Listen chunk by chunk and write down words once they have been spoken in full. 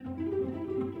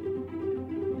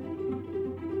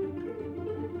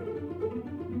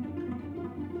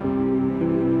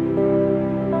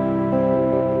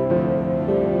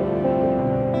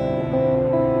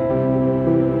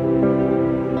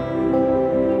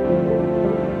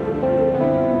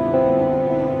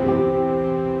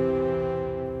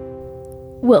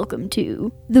Welcome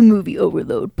to the Movie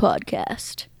Overload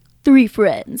Podcast. 3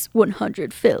 friends,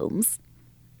 100 films.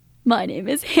 My name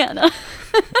is Hannah.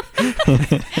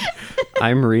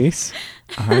 I'm Reese.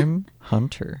 I'm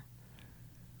Hunter.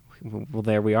 Well,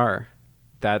 there we are.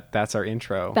 That's our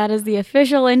intro. That is the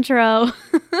official intro.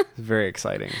 It's very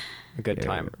exciting. A good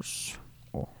time.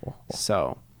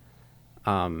 So,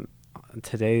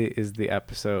 today is the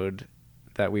episode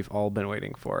that we've all been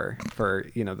waiting for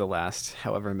the last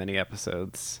however many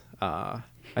episodes. I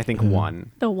think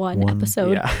one. The one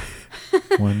episode. Yeah.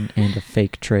 One and a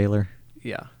fake trailer.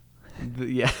 Yeah.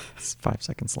 Yeah. It's 5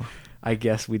 seconds long. I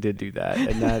guess we did do that,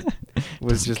 and that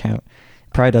was Doesn't just count.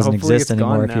 Probably doesn't hopefully exist it's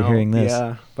gone anymore if you're now. hearing this.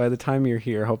 Yeah. By the time you're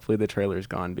here, hopefully the trailer's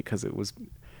gone because it was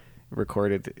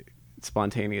recorded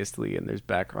spontaneously and there's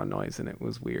background noise and it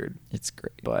was weird. It's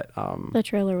great. But The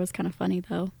trailer was kind of funny,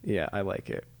 though. yeah, I like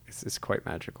it. It's quite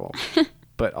magical.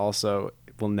 But also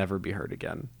it will never be heard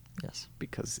again Yes.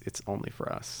 because it's only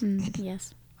for us.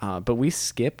 Yes. But we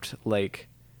skipped like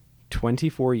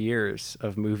 24 years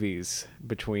of movies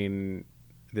between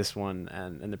this one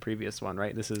and the previous one,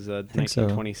 right? This is think so.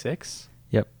 1926.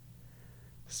 Yep.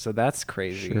 So that's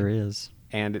crazy. Sure is.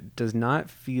 And it does not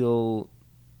feel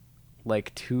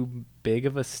like too big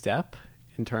of a step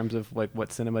in terms of like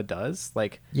what cinema does.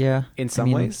 Like Yeah. in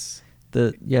some ways.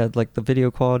 The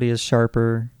video quality is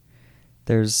sharper.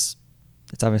 It's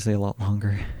obviously a lot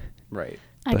longer. Right.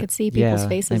 I But could see people's yeah,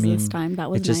 faces this time.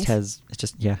 That was it just nice.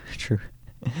 yeah, true.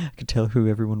 I could tell who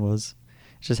everyone was.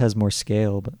 It just has more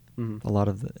scale, but Mhm. a lot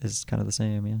of it is kind of the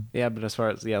same, yeah. Yeah, but as far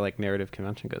as like narrative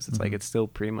convention goes, it's like Mhm. it's still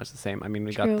pretty much the same. I mean,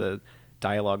 we True. got the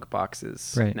dialogue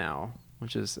boxes Right. now,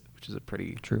 which is a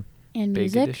pretty True. And big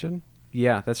music. addition.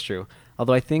 Yeah, that's true.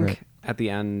 Although I think Right. at the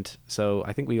end, so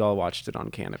I think we all watched it on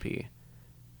Canopy.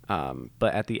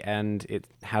 But at the end, it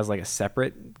has like a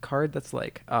separate card that's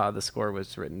like, the score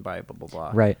was written by blah blah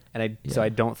blah. Right. And so I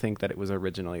don't think that it was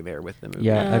originally there with the movie.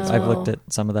 Yeah, I've looked Oh. at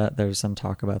some of that. There's some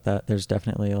talk about that. There's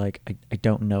definitely like I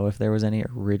don't know if there was any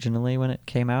originally when it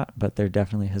came out, but there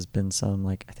definitely has been some.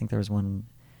 Like I think there was one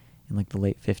in like the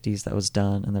late 50s that was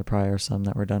done, and there probably are some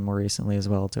that were done more recently as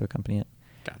well to accompany it.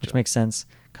 Gotcha. Which makes sense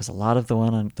because a lot of the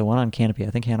one on Canopy. I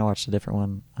think Hannah watched a different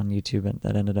one on YouTube and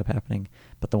that ended up happening,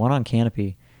 but the one on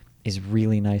Canopy is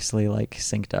really nicely like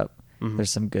synced up. Mhm. There's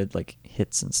some good like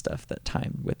hits and stuff that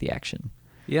timed with the action.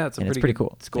 Yeah, it's a and pretty, pretty good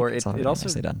cool. score. It's all It really also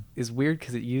nicely done. is weird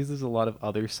because it uses a lot of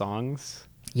other songs,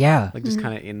 Yeah, like just Mhm.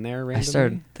 kind of in there randomly. I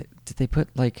started. Did they put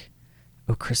like,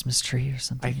 "Oh Christmas Tree" or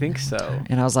something? I in think there one so. time?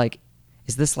 And I was like,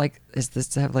 "Is this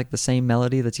to have like the same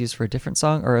melody that's used for a different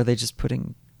song, or are they just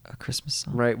putting a Christmas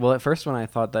song?" Right. Well, at first when I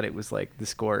thought that it was like the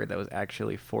score that was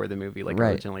actually for the movie, like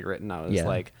Right. originally written, I was Yeah.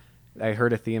 like, I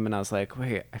heard a theme and I was like,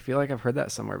 wait, I feel like I've heard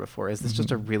that somewhere before. Is this just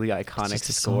a Mhm. really iconic just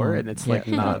a score? song. And it's Yeah. like,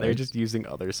 nah, No, they're it's- just using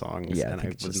other songs. Yeah, and I think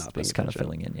I it's was just not paying kind of attention.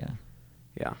 filling in. Yeah.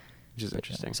 Yeah, which is But, yeah,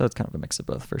 interesting. so it's kind of a mix of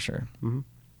both for sure. hmm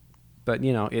But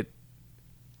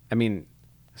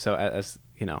so as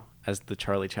as the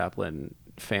Charlie Chaplin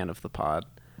fan of the pod,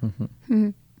 Hmm.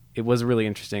 it was really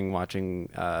interesting watching.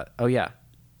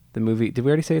 The movie. Did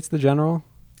we already say it's The General?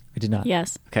 We did not.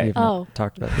 Yes. Okay. We have Oh. not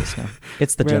talked about this now.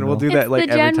 It's the Man, general. we'll do It's that like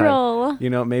The every General.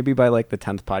 time. Maybe by like the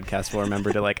 10th podcast, we'll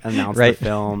remember to like announce Right. the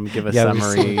film, give a Yeah, we're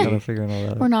summary. still kind of figuring all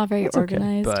that out. We're not very It's okay.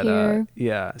 organized But here.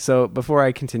 yeah. So before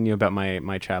I continue about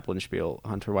my Chaplin spiel,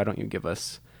 Hunter, why don't you give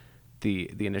us the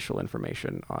initial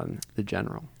information on The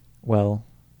General? Well,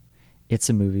 it's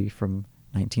a movie from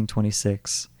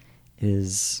 1926. It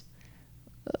is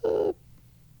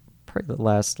probably the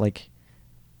last like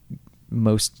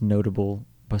most notable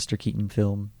Buster Keaton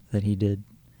film that he did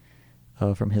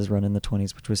from his run in the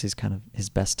 20s, which was his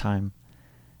best time.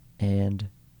 And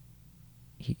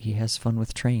he has fun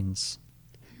with trains.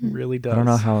 Really does. I don't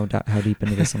know how deep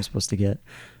into this I'm supposed to get.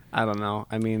 I don't know.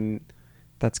 I mean,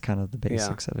 That's kind of the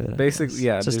basics of it. I Basic- guess.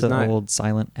 yeah, It's just there's an not- old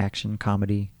silent action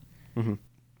comedy. mhm.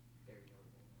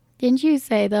 Didn't you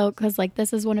say, though, because like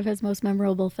this is one of his most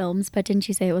memorable films, but didn't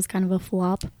you say it was kind of a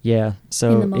flop? Yeah,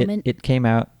 so the moment. it came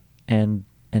out and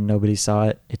nobody saw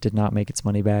it. It did not make its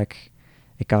money back.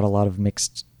 It got a lot of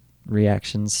mixed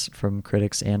reactions from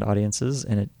critics and audiences,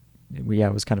 and it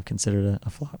was kind of considered a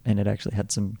flop. And it actually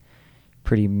had some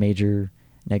pretty major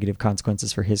negative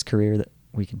consequences for his career that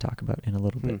we can talk about in a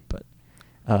little bit. But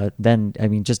then, I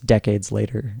mean, just decades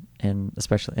later, and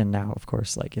now, of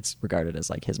course, like it's regarded as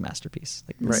like his masterpiece.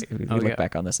 Like Right. we Oh, look yeah.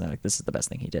 back on this now, like this is the best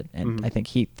thing he did, and Mhm. I think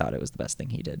he thought it was the best thing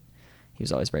he did. He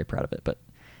was always very proud of it, but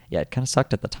yeah, it kind of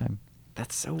sucked at the time.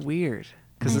 That's so weird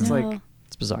because I it's know. like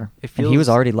It's bizarre. It And he was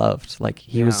feels- already loved. Like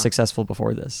he was Yeah. successful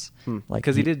before this. Like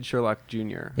because he did Sherlock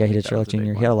Jr. Yeah, he did That Sherlock was a big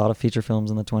Jr. He one. had a lot of feature films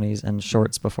in the 20s and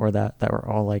shorts before that were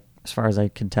all like, as far as I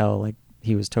can tell, like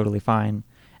he was totally fine.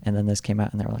 And then this came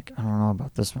out, and they were like, I don't know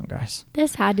about this one, guys.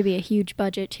 This had to be a huge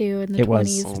budget too in the It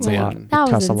was. 20s. It's a lot. It That was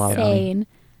costs a lot of money. insane.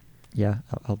 Yeah.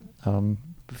 It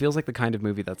feels like the kind of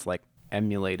movie that's like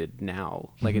emulated now.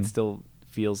 Like it Mhm. still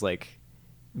feels like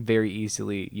very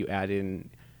easily you add in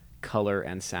color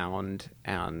and sound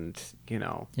and, you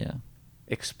know, Yeah.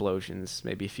 explosions,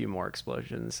 maybe a few more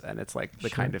explosions, and it's like the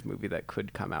Sure. kind of movie that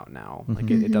could come out now. Mhm.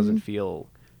 Like it doesn't Mhm. feel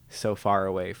so far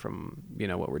away from, you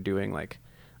know, what we're doing. Like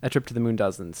A Trip to the Moon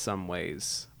does in some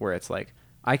ways, where it's like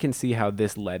I can see how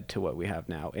this led to what we have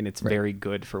now, and it's Right. very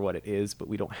good for what it is, but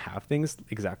we don't have things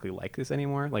exactly like this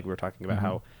anymore. Like we were talking about Mhm.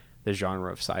 how the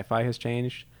genre of sci-fi has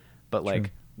changed, but like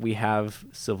True. we have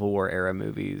Civil War era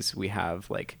movies, we have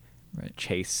like Right.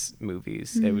 chase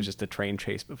movies. It was just a train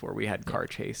chase before we had car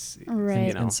chase. Right.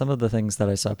 You know? And some of the things that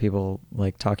I saw people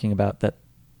like talking about that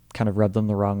kind of rub them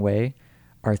the wrong way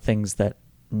are things that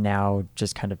now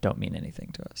just kind of don't mean anything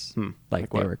to us. Like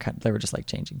They what? were just like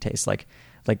changing tastes. Like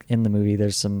in the movie,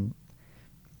 there's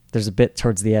a bit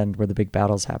towards the end where the big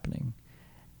battle's happening,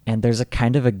 and there's a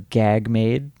kind of a gag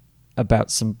made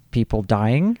about some people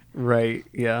dying, Right.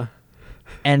 Yeah.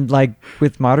 and like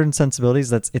with modern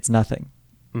sensibilities, it's nothing.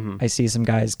 Mhm. I see some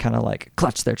guys kind of like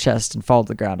clutch their chest and fall to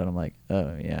the ground, and I'm like,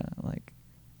 oh yeah,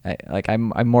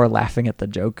 I'm more laughing at the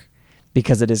joke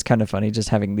because it is kind of funny just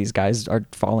having these guys are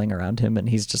falling around him, and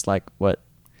he's just like, what?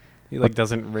 He like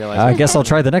doesn't realize. I what's guess I'll happening.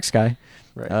 try the next guy.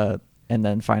 Right. And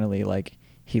then finally, like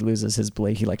he loses his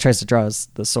blade. He like tries to draw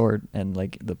the sword, and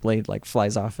like the blade like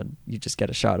flies off, and you just get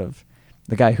a shot of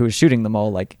the guy who was shooting them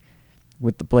all like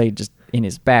with the blade just in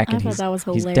his back, I and thought he's that was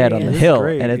he's dead on the hilarious. hill,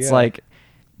 Great, and it's yeah. like,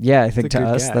 yeah, I think It's a to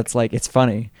good us gag. that's like it's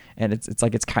funny, and it's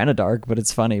like it's kind of dark, but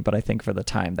it's funny. But I think for the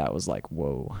time that was like,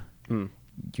 whoa, Hmm.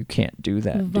 you can't do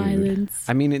that, dude. Violence.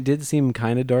 I mean, it did seem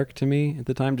kind of dark to me at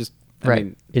the time. Just Right. I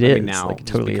mean, It I mean is, now, like, it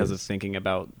just totally because is. of thinking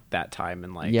about that time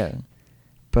and like Yeah,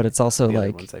 but it's also the other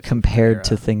like ones I've seen from compared the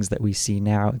to era. things that we see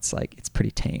now, it's like it's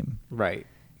pretty tame. Right.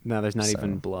 No, there's not So-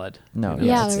 even blood. No, You know,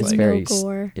 Yeah, it's, there it's was very no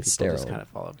gore. it's people sterile. just kind of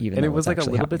follow. even And it though was it's like a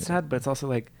actually little bit happening. sad, but it's also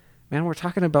like, man, we're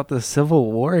talking about the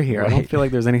Civil War here. I don't Right. feel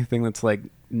like there's anything that's like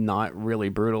not really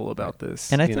brutal about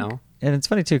this. And I you think, know? and it's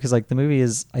funny too, because like the movie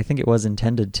is, I think it was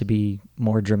intended to be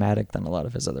more dramatic than a lot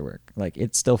of his other work. Like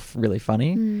it's still really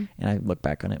funny, Mm. and I look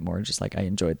back on it more just like I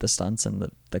enjoyed the stunts and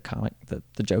the comic, the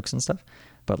jokes and stuff.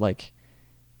 But like,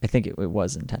 I think it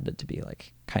was intended to be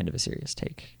like kind of a serious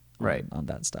take, Right. on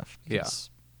that stuff. Yeah. because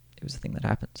it was a thing that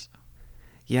happened. So.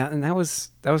 Yeah, and that was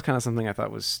kind of something I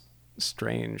thought was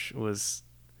strange, was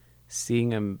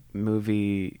seeing a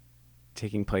movie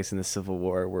taking place in the Civil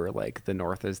War where like the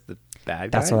North is the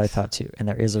bad guys. That's what I thought too, and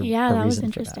there is a Yeah, a that was reason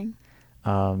interesting. for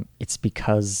that. It's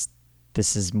because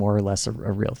this is more or less a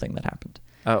real thing that happened.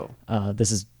 Oh,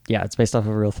 This is it's based off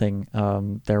of a real thing.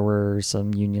 There were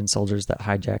some Union soldiers that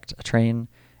hijacked a train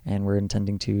and were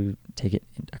intending to take it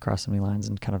across enemy lines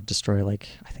and kind of destroy like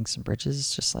I think some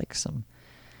bridges, just like some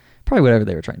probably whatever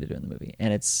they were trying to do in the movie.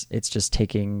 And it's just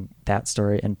taking that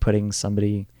story and putting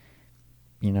somebody,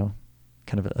 you know,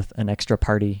 kind of an extra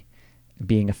party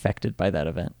being affected by that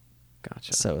event.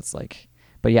 gotcha. So it's like,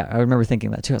 but yeah, I remember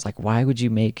thinking that too. I was like, why would you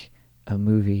make a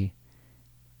movie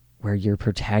where your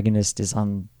protagonist is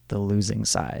on the losing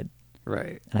side?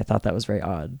 Right. And I thought that was very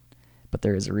odd, but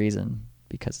there is a reason,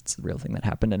 because it's the real thing that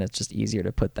happened, and it's just easier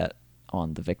to put that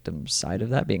on the victim's side of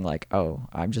that, being like, oh,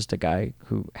 I'm just a guy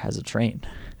who has a train.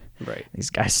 Right. These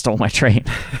guys stole my train.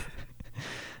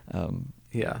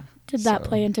 Yeah. Did that So-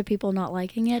 play into people not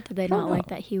liking it? Did they don't not like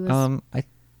know. that he was?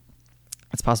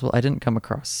 It's possible. I didn't come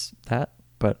across that,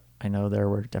 but I know there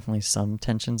were definitely some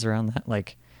tensions around that.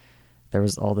 Like, there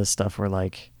was all this stuff where,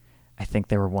 like, I think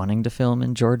they were wanting to film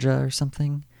in Georgia or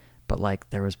something, but like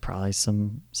there was probably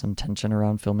some tension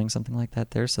around filming something like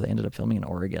that there, so they ended up filming in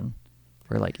Oregon,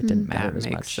 where like it didn't matter That as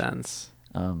makes much. sense.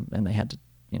 And they had to,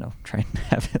 you know, try and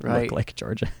have it Right. look like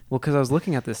Georgia. Well, because I was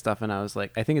looking at this stuff and I was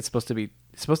like, I think it's supposed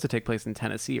to take place in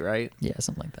Tennessee, right? Yeah,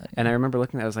 something like that. And I remember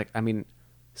looking at it, I was like, I mean,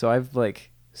 so I've like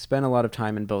spent a lot of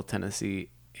time in both Tennessee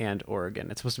and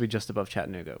Oregon. It's supposed to be just above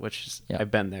Chattanooga, which is, Yeah.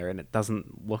 I've been there and it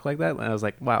doesn't look like that. And I was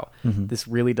like, wow, Mhm. this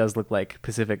really does look like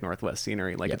Pacific Northwest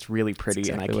scenery. Like Yep. it's really pretty.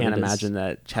 exactly and I what can't it is. imagine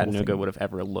that The whole Chattanooga thing. would have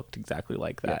ever looked exactly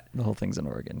like that. The whole thing's in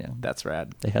Oregon. Yeah, That's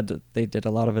rad. they did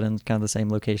a lot of it in kind of the same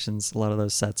locations. A lot of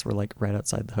those sets were like right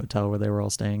outside the hotel where they were all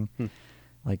staying.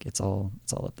 Like it's all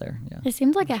up there. Yeah, It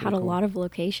seemed like That's it had really a cool. lot of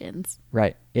locations.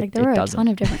 right. Like there were a doesn't. ton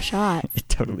of different shots. It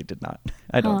totally did not.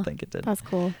 I don't Huh. think it did. That's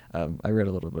cool. I read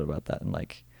a little bit about that, and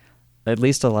like at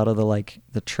least a lot of the like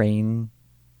the train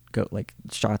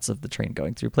shots of the train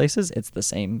going through places, it's the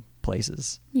same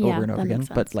places Yeah, over and over that again, makes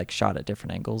but sense. like shot at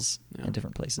different angles Yeah. and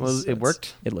different places. Well, So it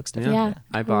worked. It looks Yeah. different. Yeah,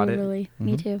 I bought it. totally.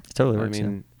 Me Mhm. too. It totally I works. yeah.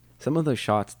 mean, some of those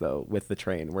shots though with the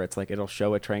train where it's like it'll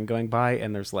show a train going by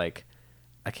and there's like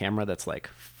a camera that's like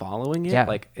following it. Yeah.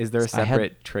 Like, is there a I had-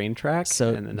 separate train track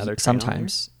So and another train on there?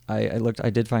 sometimes I looked. I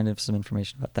did find some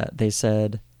information about that. They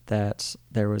said that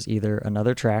there was either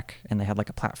another track and they had like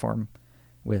a platform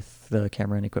with the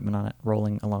camera and equipment on it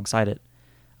rolling alongside it.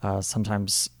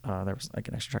 Sometimes there was like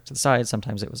an extra track to the side.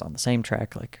 Sometimes it was on the same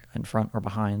track, like in front or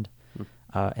behind.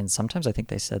 And sometimes I think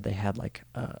they said they had like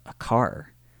a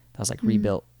car that was like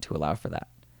rebuilt to allow for that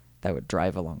would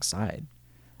drive alongside.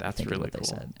 I That's think is really what cool. they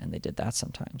said, and they did that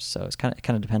sometimes. So it kind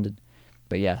of depended,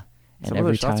 but yeah. And Some of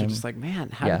every those shots time, are just like, man,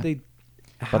 how yeah. did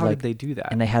But, like, they do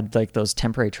that? And they had like those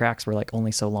temporary tracks were like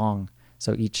only so long,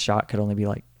 so each shot could only be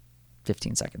like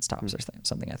 15 seconds tops or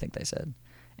something. I think they said,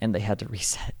 and they had to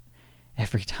reset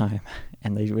every time,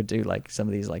 and they would do like some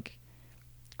of these like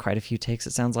quite a few takes.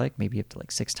 It sounds like maybe up to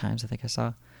like 6 times. I think I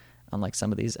saw on like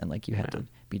some of these, and like you had to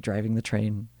be driving the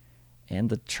train and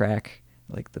the track,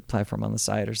 like the platform on the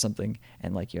side or something,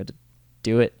 and like you had to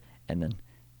do it and then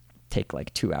take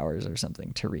like 2 hours or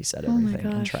something to reset Oh my everything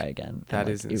and gosh. try again. That And,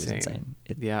 like, is It was insane.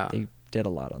 insane. Yeah. They did a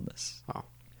lot on this. Wow.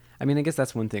 I mean, I guess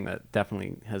that's one thing that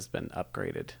definitely has been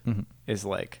upgraded Mhm. is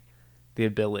like the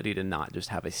ability to not just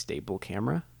have a stable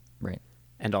camera Right.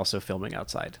 and also filming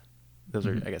outside. Those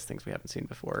Mhm. are, I guess, things we haven't seen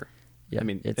before. Yeah, I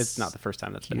mean, it's it's not the first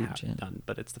time that's been huge, yeah. done,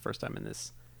 but it's the first time in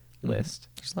this Mhm. list.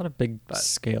 There's a lot of big But-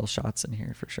 scale shots in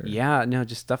here for sure. Yeah, no,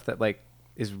 just stuff that like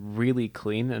is really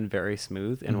clean and very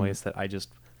smooth in Mhm. ways that I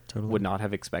just Totally. would not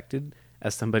have expected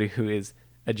as somebody who is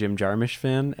a Jim Jarmusch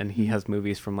fan, and Mm-hmm. he has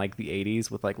movies from like the 80s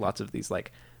with like lots of these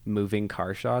like moving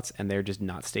car shots, and they're just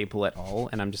not stable at all.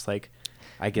 And I'm just like,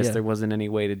 I guess Yeah. there wasn't any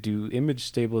way to do image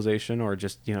stabilization or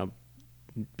just, you know,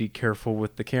 be careful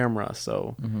with the camera.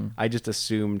 So Mhm. I just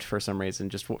assumed for some reason,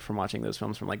 just from watching those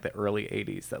films from like the early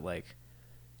 80s, that like,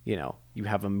 you know, you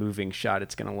have a moving shot,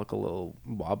 it's going to look a little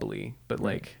wobbly. But Right.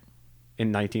 like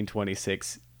in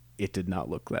 1926, it did not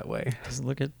look that way. Doesn't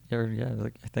look at or yeah,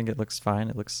 like I think it looks fine.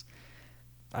 It looks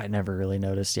I never really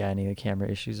noticed any of the camera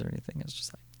issues or anything. It was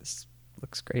just like this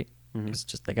looks great. Mhm. It's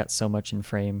just they got so much in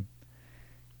frame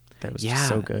that was Yeah. just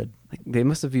so good. Like, they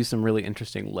must have used some really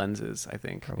interesting lenses, I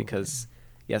think, Probably. because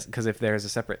because if there's a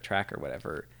separate track or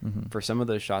whatever, Mhm. for some of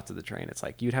those shots of the train, it's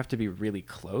like you'd have to be really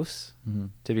close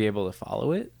Mhm. to be able to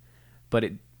follow it, but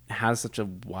it has such a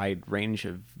wide range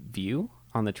of view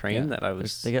on the train Yeah, that I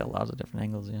was they get lots of different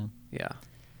angles, yeah. yeah.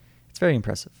 It's very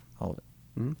impressive, all of it.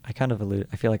 Mhm. I kind of alluded.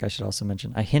 I feel like I should also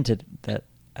mention. I hinted that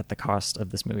at the cost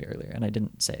of this movie earlier, and I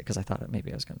didn't say it because I thought that maybe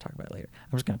I was going to talk about it later.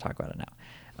 I'm just going to talk about it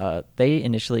now. They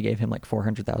initially gave him like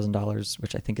 $400,000,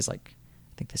 which I think is like,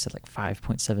 I think they said like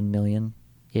 5.7 million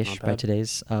ish Not by bad.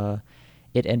 today's.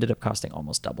 It ended up costing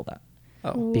almost double that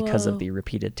Oh, because Whoa. of the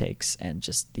repeated takes and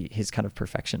just his kind of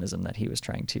perfectionism that he was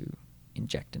trying to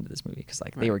inject into this movie. Because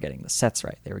like they Right. were getting the sets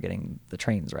right, they were getting the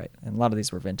trains right, and a lot of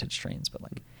these were vintage trains, but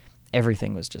like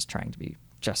everything was just trying to be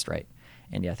just right.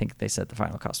 And yeah, I think they said the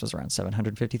final cost was around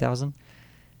 750,000,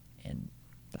 and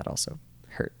that also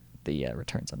hurt the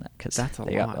returns on that because That's a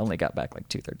they lot. only got back like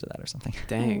 2/3 of that or something.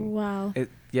 dang. Oh, wow.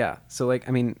 Yeah. So like,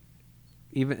 I mean,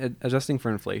 even adjusting for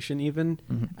inflation, even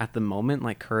Mhm. at the moment,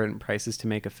 like current prices to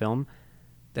make a film,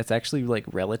 that's actually like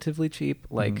relatively cheap.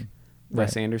 Like Mhm.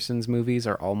 Wes Right. Anderson's movies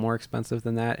are all more expensive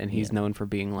than that, and he's Yeah. known for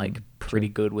being like Mhm. pretty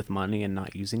True. good with money and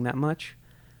not using that much.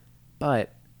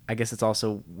 But I guess it's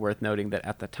also worth noting that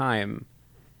at the time,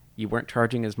 you weren't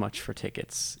charging as much for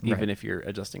tickets, even Right. if you're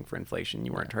adjusting for inflation.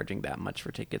 You weren't Yeah. charging that much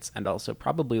for tickets, and also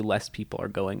probably less people are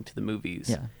going to the movies.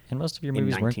 Yeah, and most of your in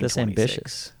movies weren't this 1926.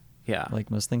 ambitious. Yeah. Like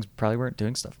most things probably weren't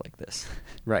doing stuff like this.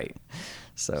 Right.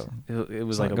 So It was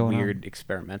there's like lot a going on. weird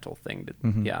experimental thing to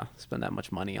Mhm. spend that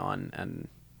much money on, and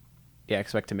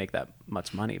expect to make that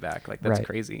much money back. Like that's Right.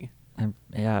 crazy. And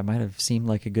yeah, it might have seemed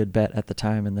like a good bet at the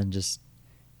time, and then just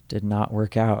did not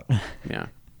work out. Yeah.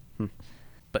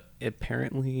 But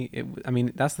apparently I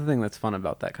mean, that's the thing that's fun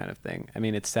about that kind of thing. I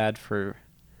mean, it's sad for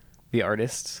the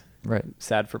artist, Right.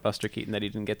 sad for Buster Keaton that he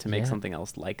didn't get to make Yeah. something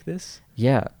else like this.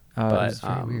 Yeah, But, it was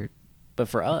very weird. But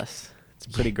for us, it's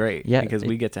pretty great. Yeah, Because it-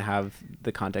 we get to have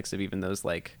the context of even those,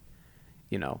 like,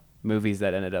 you know, movies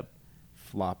that ended up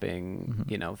flopping,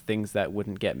 Mhm. you know, things that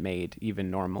wouldn't get made even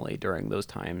normally during those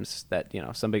times that, you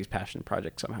know, somebody's passion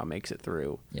project somehow makes it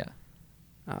through. Yeah.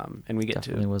 And we get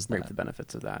Definitely to was reap that. the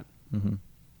benefits of that. Hmm.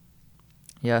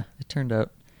 Yeah, it turned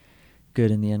out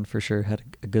good in the end for sure. Had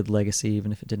a good legacy,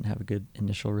 even if it didn't have a good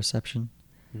initial reception.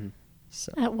 Mhm.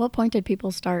 So At what point did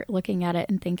people start looking at it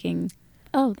and thinking,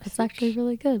 Oh, that's actually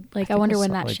really good. Like, I think I wonder when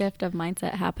saw, that like- shift of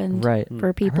mindset happened Right. for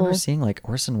I people. remember seeing like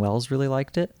Orson Welles really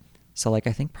liked it. So like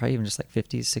I think probably even just like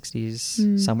 50s,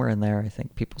 60s, somewhere in there, I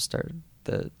think people started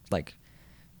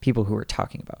people who were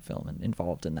talking about film and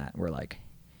involved in that were like,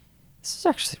 this is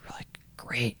actually really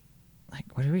great. Like,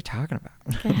 what are we talking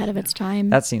about? Ahead of its time.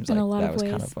 That seems in like a lot that of was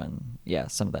ways. kind of when,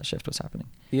 some of that shift was happening.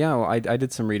 Yeah, well, I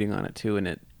did some reading on it too, and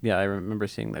I remember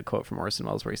seeing that quote from Orson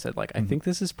Welles where he said, like, I think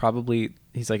this is probably,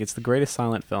 he's like, it's the greatest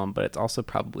silent film, but it's also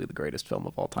probably the greatest film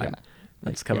of all time.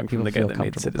 That's coming from people the guy feel that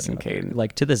made comfortable Citizen putting it up there. Kane.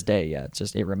 Like to this day,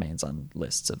 it remains on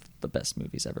lists of the best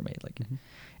movies ever made. Like,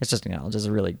 it's just acknowledged as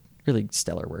a really, really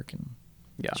stellar work, and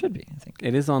Yeah. it should be, I think.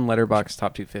 It is on Letterboxd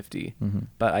Top 250,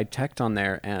 but I checked on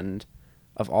there, and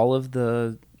of all of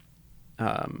the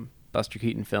Buster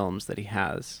Keaton films that he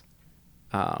has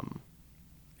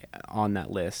on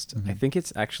that list, I think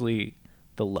it's actually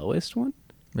the lowest one.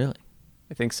 Really?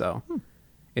 I think so.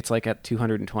 It's like at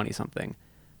 220 something.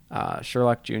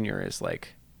 Sherlock Jr. is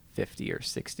like 50 or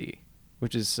 60,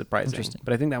 which is surprising. Interesting.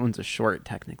 But I think that one's a short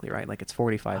technically, right? Like it's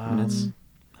 45 minutes. I'm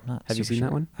not Have you super seen that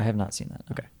sure. one? I have not seen that.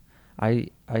 No. Okay.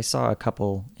 I saw a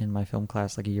couple in my film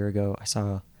class like a year ago. I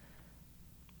saw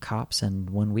Cops and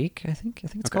 1 Week, I think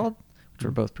it's Okay. called, which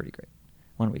were both pretty great.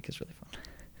 1 Week is really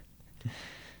fun.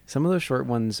 Some of those short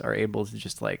ones are able to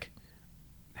just like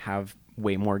have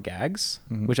way more gags,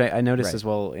 Mhm. which I noticed Right. as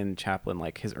well in Chaplin.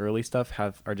 Like his early stuff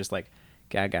are just like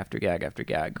gag after gag after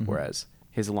gag, whereas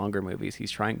his longer movies,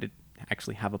 he's trying to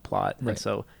actually have a plot, and Right.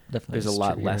 so Definitely there's a is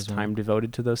lot true here less as well. time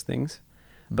devoted to those things.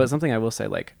 But something I will say,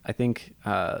 like I think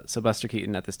Buster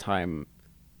Keaton at this time,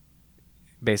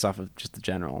 based off of just The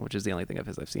General, which is the only thing of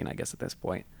his I've seen, I guess at this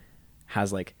point,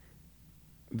 has like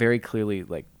very clearly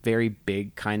like very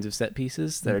big kinds of set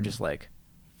pieces that are just like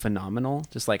phenomenal.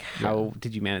 Just like how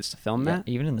did you manage to film that?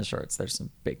 Even in the shorts, there's some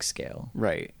big scale.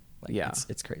 Right. Like, yeah.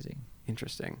 It's crazy.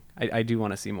 Interesting. I do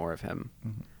want to see more of him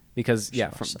because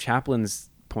Should from watch that. Chaplin's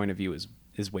point of view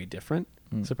is way different.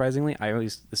 Mm. Surprisingly, I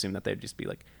always assumed that they'd just be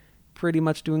like pretty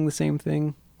much doing the same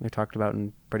thing we talked about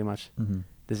in pretty much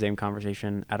the same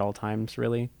conversation at all times.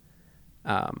 Really,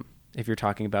 if you're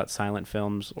talking about silent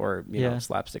films or you know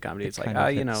slapstick comedy, They it's like kind of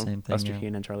hit you the know same thing, Buster yeah.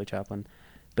 Keaton and Charlie Chaplin,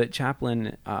 but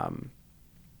Chaplin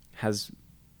has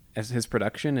as his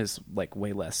production is like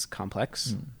way less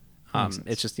complex. Makes sense.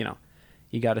 It's just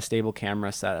you got a stable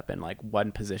camera set up in like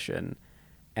one position,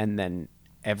 and then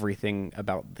everything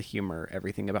about the humor,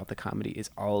 everything about the comedy is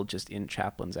all just in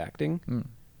Chaplin's acting.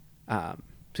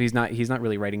 So he's not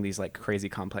really writing these like crazy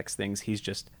complex things. He's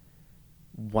just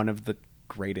one of the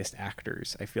greatest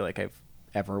actors I feel like I've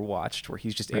ever watched, where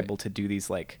he's just Right. able to do these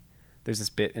like. There's this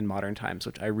bit in Modern Times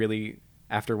which I really,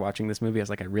 after watching this movie, I was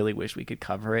like, I really wish we could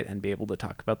cover it and be able to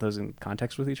talk about those in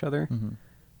context with each other.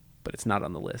 But it's not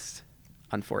on the list,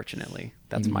 unfortunately.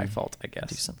 That's Maybe my fault, I do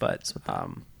guess. something But else with that.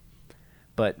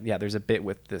 but yeah, there's a bit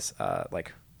with this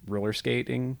like roller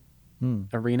skating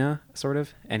arena sort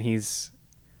of, and he's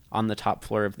on the top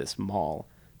floor of this mall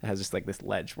that has just like this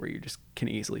ledge where you just can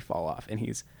easily fall off, and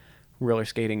he's roller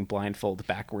skating blindfold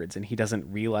backwards, and he doesn't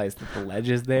realize that the ledge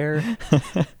is there,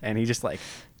 and he just like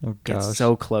Oh, gets gosh.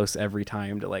 so close every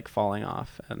time to like falling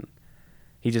off, and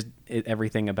he just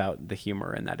everything about the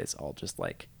humor and that is all just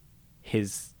like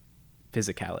his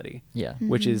physicality. Yeah.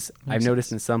 Which is I've Makes noticed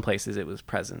sense. in some places it was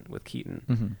present with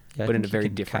Keaton, Yeah, I but in think a he very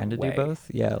can different kinda way. do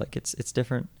both. Yeah, like it's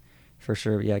different for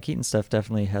sure. Yeah, Keaton stuff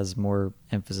definitely has more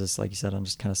emphasis, like you said, on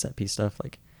just kind of set piece stuff,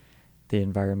 like the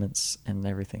environments and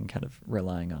everything, kind of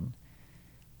relying on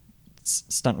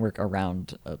stunt work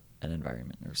around an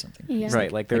environment or something. Yeah. It's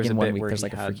Right, like there was in a 1 bit Week, where there's he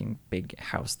like had- a freaking big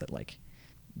house that like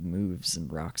moves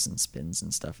and rocks and spins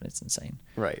and stuff, and it's insane.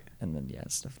 Right. And then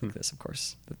stuff like this, of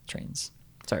course, the trains.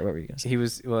 Sorry, what were you gonna say? He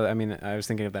was well. I mean, I was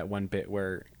thinking of that one bit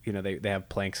where they have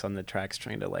planks on the tracks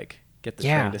trying to like get the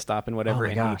Yeah. train to stop and whatever, Oh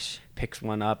my and gosh. he picks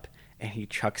one up and he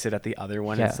chucks it at the other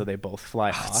one, Yeah. and so they both fly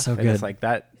Oh, off. it's so and it's good. like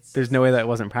that. There's no way that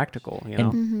wasn't practical. You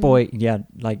know. And boy, yeah,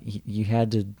 like he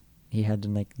had to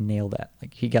like nail that.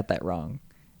 Like he got that wrong.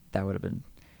 It would have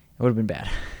been bad.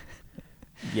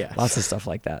 Yes. Lots of stuff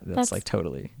like that. That's That's- like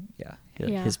totally, Yeah.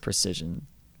 his precision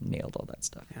nailed all that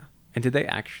stuff. Yeah. And did they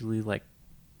actually like?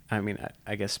 I mean,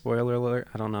 I guess spoiler alert.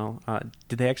 I don't know.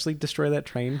 Did they actually destroy that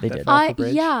train? They that did. fell off the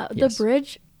bridge? Yeah, Yes. the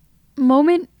bridge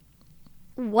moment.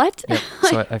 What? Yep.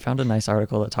 So I found a nice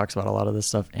article that talks about a lot of this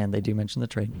stuff, and they do mention the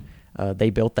train.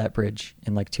 They built that bridge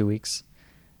in like 2 weeks.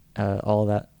 All of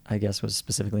that, I guess, was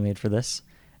specifically made for this,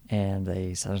 and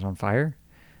they set it on fire,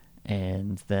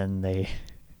 and then they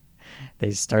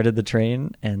started the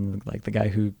train, and like the guy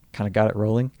who kind of got it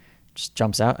rolling just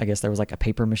jumps out. I guess there was like a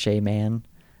paper mache man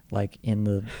like in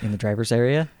the driver's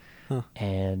area,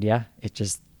 and yeah, it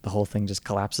just the whole thing just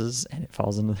collapses and it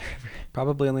falls into the river.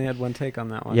 Probably only had one take on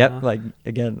that one. Yep. huh? Like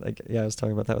again, like yeah, I was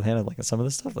talking about that with Hannah. Like some of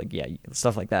the stuff, like yeah,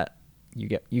 stuff like that, you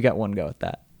get one go at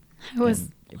that. I was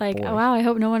And, like, boy. oh, wow, I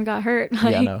hope no one got hurt.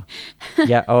 Like, Yeah, no.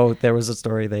 Yeah. Oh, there was a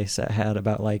story they had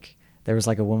about like there was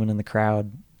like a woman in the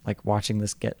crowd like watching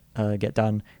this get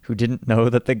done who didn't know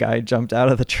that the guy jumped out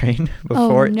of the train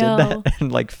before it no. did that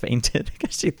and like fainted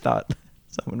because she thought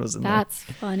someone was in That's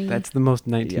funny. That's the most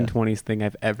 1920s thing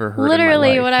I've ever heard.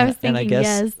 Literally in my what life. I was and thinking.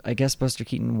 Yes. I guess Buster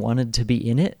Keaton wanted to be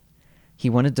in it. He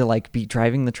wanted to like be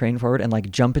driving the train forward and like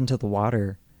jump into the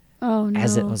water Oh no.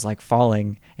 as it was like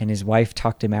falling, and his wife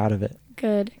talked him out of it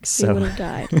Good. 'Cause So- he would have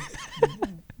died.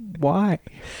 Why?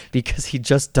 because he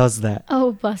just does that.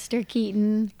 Oh, Buster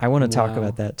Keaton. I want to talk Wow.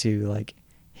 about that too, like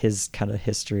his kind of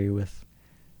history with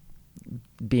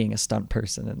being a stunt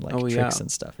person and like Oh, tricks yeah.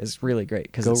 and stuff is really great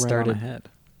because Go it right on started. ahead.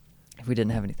 If we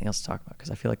didn't have anything else to talk about, because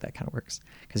I feel like that kind of works,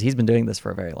 because he's been doing this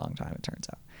for a very long time. It turns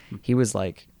out he was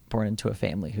like born into a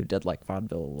family who did like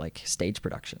vaudeville, like stage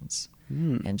productions,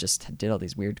 and just did all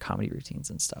these weird comedy routines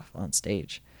and stuff on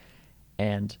stage.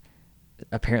 And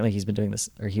apparently he's been doing this,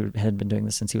 or he had been doing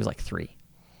this since he was like 3.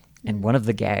 And one of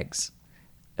the gags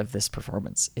of this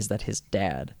performance is that his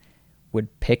dad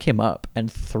would pick him up and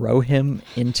throw him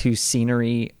into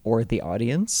scenery or the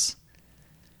audience,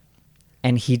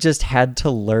 and he just had to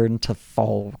learn to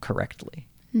fall correctly.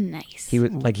 Nice. He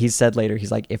would, like he said later,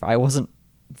 he's like, if I wasn't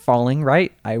falling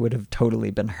right, I would have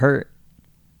totally been hurt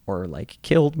or like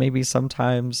killed maybe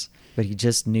sometimes, but he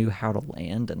just knew how to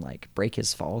land and like break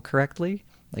his fall correctly,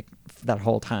 like that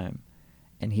whole time.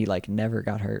 And he like never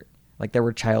got hurt. Like there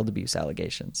were child abuse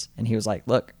allegations, and he was like,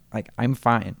 look, like I'm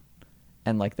fine.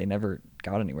 And like they never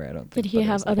got anywhere, I don't think. Did he but it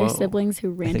have was like, other whoa. siblings who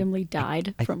think- randomly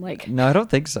died from like? No, I don't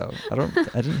think so. I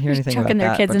didn't hear Just anything chucking about their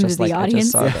that. kids But into just the like I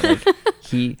just saw audience. that like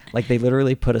he like they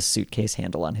literally put a suitcase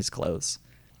handle on his clothes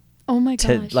Oh my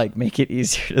to gosh. like make it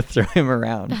easier to throw him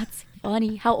around. That's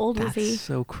funny. How old was he? That's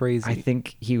so crazy. I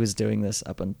think he was doing this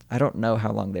up and I don't know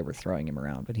how long they were throwing him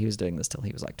around, but he was doing this till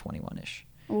he was like 21ish.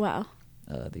 Wow.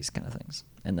 These kind of things,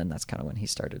 and then that's kind of when he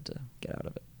started to get out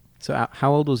of it. So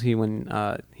how old was he when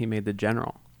he made The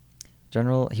General?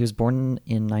 General, he was born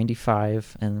in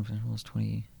 '95 and was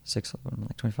 26,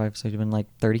 like 25, so he'd been like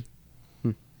 30.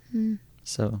 Hmm.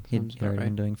 So Sounds he'd about already right.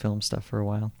 been doing film stuff for a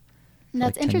while. And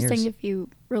that's like 10 interesting years. if you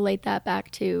relate that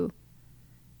back to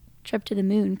Trip to the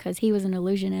Moon, because he was an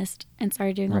illusionist and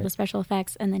started doing all the Right. special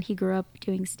effects, and then he grew up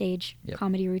doing stage Yep.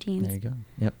 comedy routines. There you go.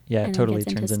 Yep. Yeah, And it then totally gets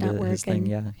into turns into stunt his work thing. and-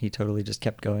 Yeah, he totally just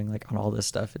kept going like on all this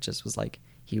stuff. It just was like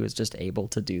he was just able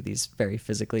to do these very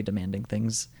physically demanding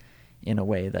things in a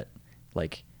way that,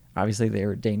 like, obviously they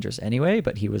were dangerous anyway,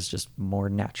 but he was just more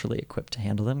naturally equipped to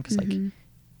handle them because, Mhm.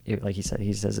 like he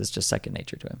says it's just second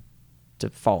nature to him to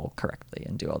fall correctly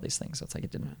and do all these things. So it's like it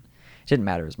didn't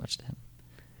matter as much to him,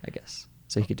 I guess.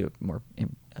 So he could do more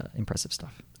impressive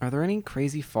stuff. Are there any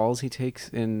crazy falls he takes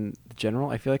in The General?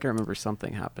 I feel like I remember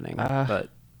something happening, but I'm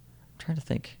trying to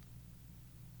think.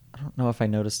 I don't know if I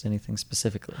noticed anything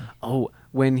specifically.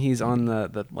 when he's on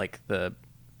the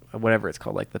whatever it's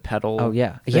called, like the pedal. Oh,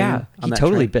 yeah. thing Yeah, on he that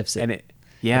totally train, biffs it. and it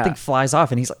The thing flies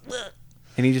off, and he's like, "Ugh."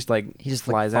 and he just like He just,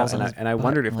 like, flies falls out, on and his I butt,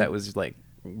 wondered if like- that was like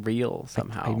real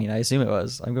somehow. I mean, I assume it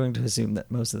was. I'm going to assume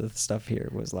that most of the stuff here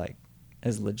was like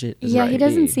as legit as Yeah, it he could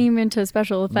doesn't be. seem into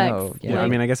special effects. No, yeah. Well, I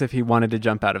Like, mean, I guess if he wanted to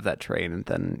jump out of that train, and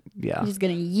then yeah. he's just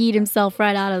gonna yeet himself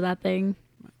right out of that thing.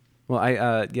 Well,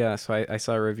 so I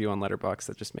saw a review on Letterboxd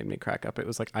that just made me crack up. It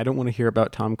was like, I don't want to hear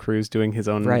about Tom Cruise doing his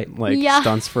own Right. like Yeah.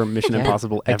 stunts for Mission Yeah,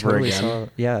 Impossible I ever totally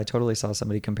again. I totally saw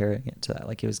somebody comparing it to that.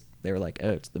 Like they were like,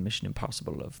 oh, it's the Mission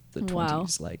Impossible of the Wow.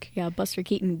 20s. Like, Yeah, Buster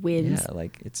Keaton wins. yeah,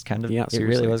 like it's kind of, Yeah, it really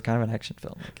seriously. was kind of an action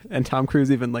film. Like, And Tom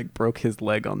Cruise even like broke his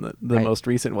leg on the Right. most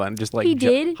recent one, just like He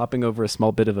did? hopping over a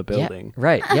small bit of a building. Yeah,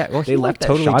 right. Yeah. Well, They he left like that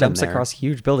totally shot in jumps there. across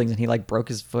huge buildings, and he like broke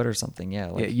his foot or something. Yeah.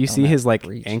 Like, Yeah, you on see that his like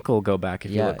breach. ankle go back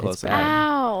if you Yeah, look it's closer. bad.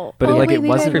 Ow! But Oh, like wait, it maybe I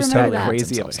wasn't remember totally that.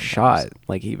 crazy of a Sometimes. shot.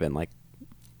 Like even like,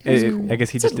 I guess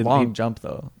he It's just a didn't. long he- jump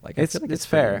though. Like I It's feel like it's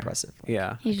pretty fair. impressive. Like,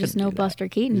 Yeah. He's just couldn't no do that. Buster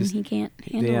Keaton. Just- He can't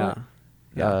handle Yeah. it.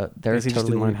 Yeah. There I guess he just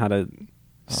didn't totally- learn how to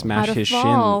smash How to his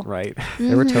fall. shin right.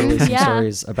 There were totally some Yeah.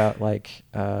 stories about like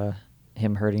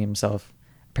him hurting himself.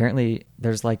 Apparently,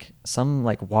 there's like some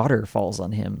like water falls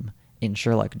on him in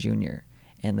Sherlock Jr.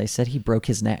 and they said he broke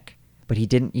his neck, but he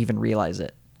didn't even realize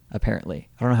it. Apparently,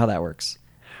 I don't know how that works,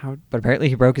 How? but apparently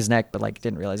he broke his neck, but like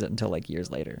didn't realize it until like years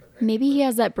later. Maybe he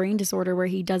has that brain disorder where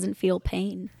he doesn't feel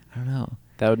pain. I don't know,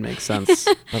 That would make sense.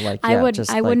 but like I yeah, would. just,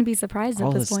 I like, wouldn't be surprised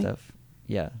all at this point. stuff.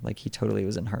 Yeah, like he totally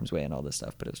was in harm's way and all this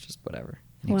stuff, but it was just whatever.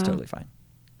 And he was Wow. totally fine,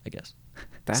 I guess.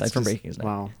 That's Aside from just- breaking his neck.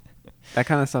 Wow. That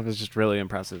kind of stuff is just really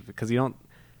impressive because you don't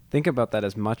think about that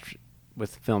as much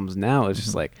with films now is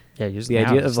just like Yeah, you just the now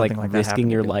idea there's of like something like that risking happening,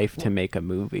 your you're like, life to "Whoa." make a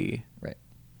movie Right.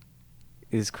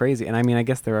 is crazy. And I mean, I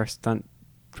guess there are stunt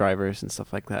drivers and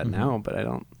stuff like that Mhm. now, but I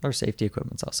don't. Or safety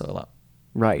equipment's also a lot.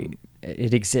 Right.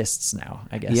 It exists now,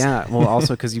 I guess. Yeah. Well,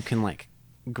 also because you can like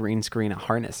green screen a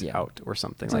harness Yeah. out or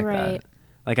something like Right.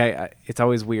 that. Like it's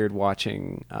always weird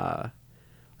watching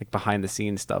like behind the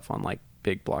scenes stuff on like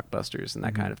big blockbusters and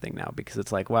that Mhm. kind of thing now, because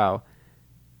it's like, wow,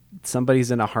 somebody's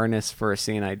in a harness for a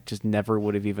scene I just never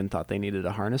would have even thought they needed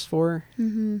a harness for.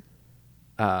 Mm-hmm.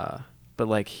 But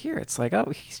like here, it's like,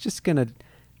 oh, he's just gonna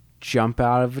jump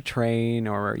out of a train,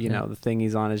 or you know, the thing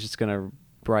he's on is just gonna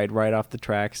ride right off the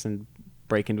tracks and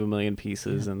break into a million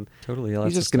pieces, Yeah, and totally. he's Lots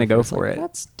of just gonna stuff go where it's for like, it.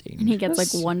 That's dangerous. And he gets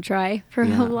like one try for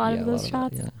Yeah. a lot Yeah, of a those lot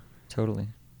shots. that, yeah, totally.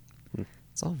 Hmm.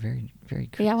 It's all very, very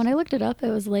But yeah, when I looked it up, it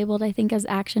was labeled, I think, as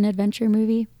action adventure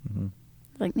movie. hmm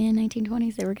Like, man,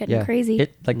 1920s, they were getting yeah. crazy.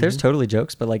 It like there's Mhm. totally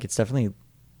jokes, but like it's definitely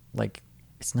like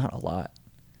it's not a lot.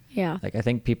 Yeah. Like I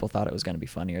think people thought it was going to be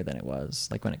funnier than it was.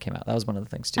 Like when it came out, that was one of the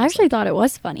things too. I It's actually like- thought it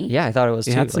was funny. Yeah, I thought it was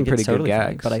It too. had some Like, pretty it's good totally funny,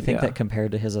 gags, but I think yeah. that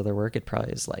compared to his other work, it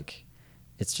probably is like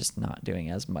it's just not doing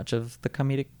as much of the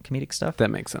comedic stuff. That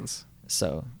makes sense.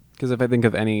 So Because if I think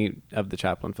of any of the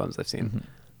Chaplin films I've seen, Mhm.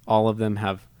 all of them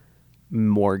have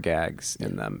more gags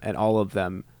in them, and all of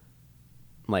them,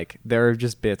 like, there are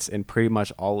just bits in pretty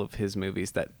much all of his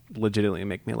movies that legitimately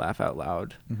make me laugh out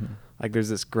loud. Mhm. Like, there's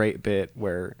this great bit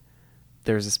where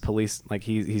there's this police, like,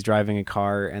 he's driving a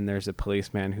car, and there's a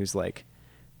policeman who's like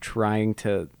trying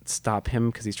to stop him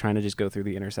because he's trying to just go through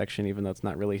the intersection, even though it's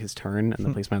not really his turn, and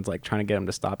the policeman's like trying to get him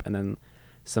to stop, and then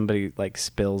somebody like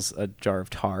spills a jar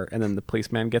of tar, and then the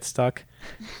policeman gets stuck,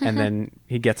 and then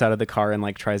he gets out of the car and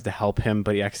like tries to help him,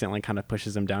 but he accidentally kind of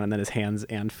pushes him down, and then his hands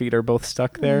and feet are both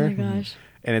stuck there. Oh my gosh.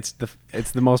 And it's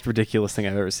the most ridiculous thing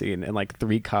I've ever seen, and like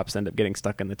 3 cops end up getting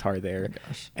stuck in the tar there. Oh my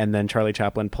gosh. And then Charlie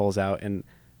Chaplin pulls out and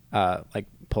like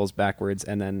pulls backwards,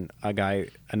 and then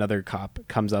another cop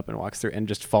comes up and walks through and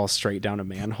just falls straight down a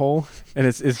manhole. And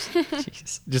it's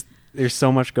Jeez. just, there's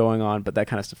so much going on, but that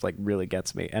kind of stuff like really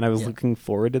gets me. And I was Yeah. looking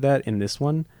forward to that in this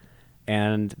one,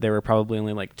 and there were probably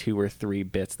only like 2 or 3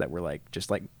 bits that were like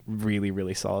just like really,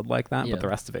 really solid like that. Yeah. But the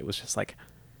rest of it was just like,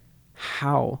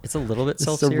 how? It's a little bit This is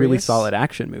a self-serious. really solid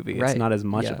action movie. It's Right, not as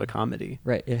much yeah. of a comedy.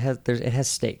 Right. It has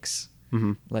stakes.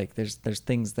 Mhm. Like there's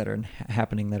things that are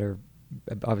happening that are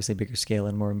obviously bigger scale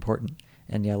and more important,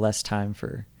 and yeah, less time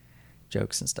for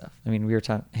jokes and stuff. I mean,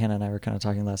 Hannah and I were kind of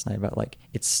talking last night about like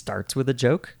it starts with a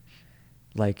joke,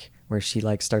 like where she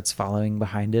like starts following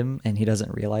behind him and he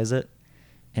doesn't realize it,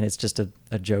 and it's just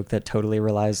a joke that totally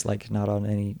relies like not on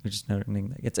any just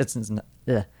noting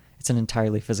it's an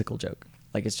entirely physical joke.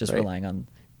 Like it's just Right. relying on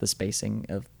the spacing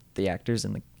of the actors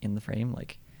in the frame,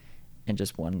 like, and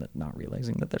just one that not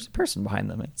realizing that there's a person behind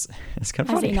them. It's kind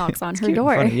of As he funny. knocks on It's her cute and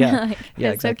door. funny, Yeah, Like, yeah,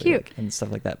 it's so exactly. cute. Like, and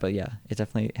stuff like that. But yeah, it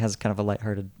definitely has kind of a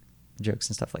lighthearted jokes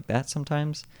and stuff like that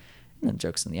sometimes, and then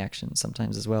jokes in the action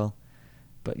sometimes as well.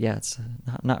 But yeah, it's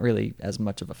not really as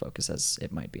much of a focus as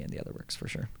it might be in the other works for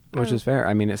sure. Which is fair.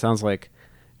 I mean, it sounds like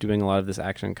doing a lot of this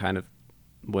action kind of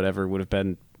whatever would have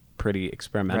been pretty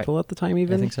experimental Right. at the time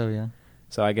even. I think so. Yeah.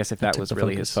 So I guess if It that took was the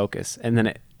really his focus. focus, and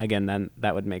then then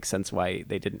that would make sense why it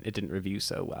didn't review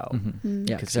so well. Mhm. Mm.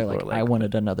 Yeah, 'Cause because they're people like, are I like-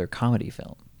 wanted another comedy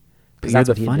film. But 'Cause you're that's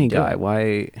the what he'd been funny guy. doing.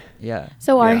 Why? Yeah.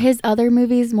 So are Yeah. his other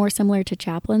movies more similar to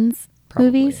Chaplin's Probably.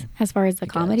 movies as far as the I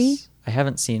comedy? guess. I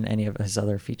haven't seen any of his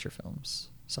other feature films,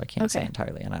 so I can't say Okay.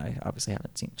 entirely. And I obviously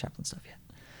haven't seen Chaplin stuff yet.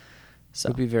 So It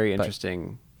would be very but-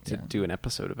 interesting to yeah. do an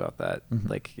episode about that, Mhm.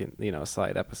 like a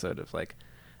side episode of like,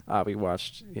 we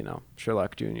watched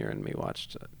Sherlock Jr. and we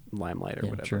watched Limelight or Yeah,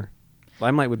 whatever. true.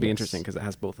 Limelight would be Yes. interesting because it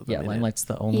has both of them. Yeah, in Limelight's it.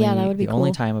 the only Yeah, that would be the only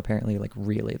cool. time apparently like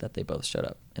really that they both showed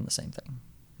up in the same thing.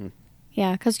 Hmm.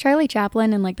 Yeah, because Charlie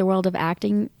Chaplin in like the world of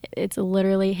acting, it's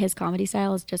literally his comedy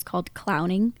style is just called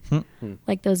clowning, Hmm.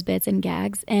 like those bits and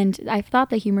gags. And I thought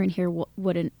the humor in here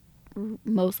wouldn't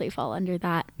mostly fall under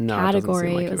that No, it doesn't seem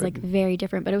category. like It it was like would. very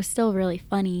different, but it was still really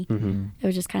funny. Mhm. It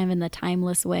was just kind of in the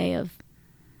timeless way of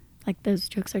like those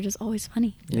jokes are just always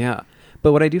funny. Yeah.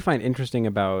 But what I do find interesting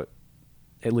about,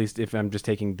 at least if I'm just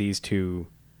taking these two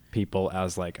people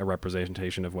as like a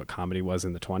representation of what comedy was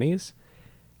in the 20s,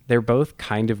 they're both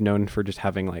kind of known for just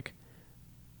having like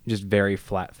just very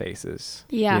flat faces.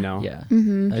 Yeah. You know? Yeah,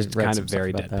 Mhm. I Just read kind some of stuff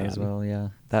very about that as deadpan. well. Yeah,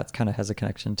 that kind of has a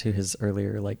connection to his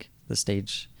earlier like the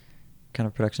stage kind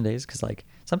of production days, because like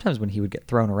sometimes when he would get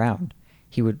thrown around,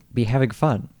 he would be having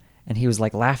fun and he was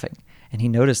like laughing, and he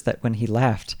noticed that when he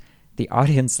laughed, the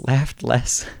audience laughed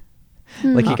less.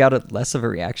 Like he got less of a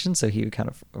reaction, so he kind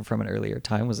of from an earlier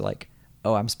time was like,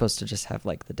 oh, I'm supposed to just have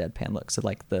like the deadpan look. So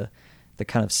like the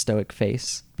kind of stoic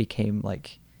face became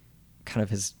like kind of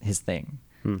his thing,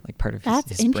 Hmm. like part of That's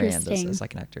his brand interesting. as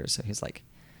like an actor. So he's like,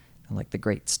 and like the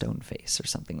Great Stone Face or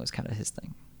something was kind of his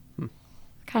thing.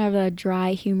 Kind of a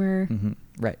dry humor.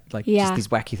 Right, like Yeah. just these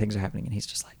wacky things are happening, and he's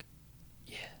just like,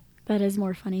 yeah, That is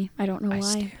more funny. I don't know I why,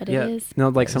 stare. but Yeah. it is. No,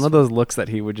 like That some is of those looks that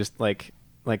he would just like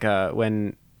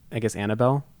when I guess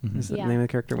Annabelle is the Yeah. name of the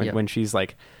character Yeah. when she's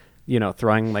like,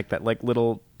 throwing like that like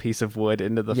little piece of wood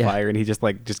into the Yeah. fire, and he just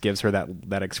gives her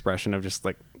that expression of just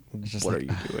like, It's just what like,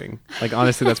 are you doing? Like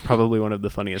honestly, that's probably one of the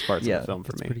funniest parts yeah, of the film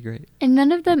for it's me. pretty great. And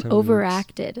none of them Totally works.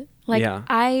 overacted. Like Yeah.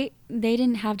 they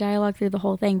didn't have dialogue through the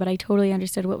whole thing, but I totally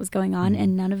understood what was going on,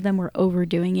 and none of them were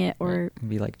overdoing it or And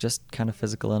be like just kind of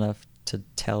physical enough to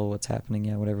tell what's happening,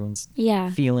 what everyone's Yeah.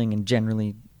 feeling and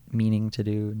generally meaning to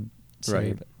do and say,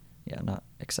 Right. but yeah, not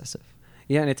excessive.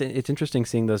 Yeah, and it's interesting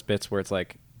seeing those bits where it's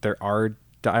like there are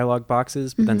dialogue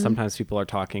boxes, but then Mhm. sometimes people are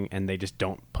talking and they just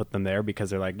don't put them there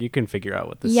because they're like, you can figure out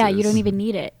what this yeah, is. you don't even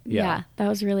need it. Yeah. Yeah. That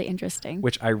was really interesting.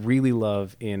 Which I really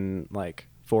love in like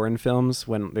foreign films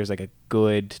when there's like a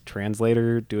good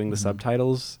translator doing the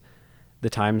subtitles. The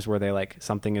times where they like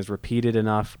something is repeated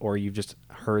enough, or you've just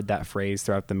heard that phrase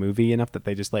throughout the movie enough that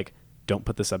they just like don't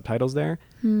put the subtitles there,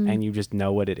 and you just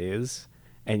know what it is.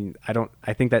 And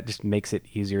I think that just makes it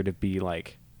easier to be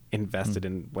like invested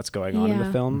in what's going on in the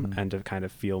Yeah. film and to kind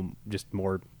of feel just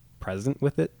more present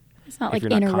with it. It's not if like you're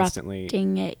not interrupting constantly-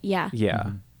 it. Yeah.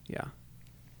 Yeah. Yeah.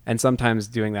 And sometimes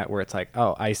doing that where it's like,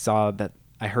 oh,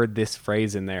 I heard this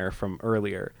phrase in there from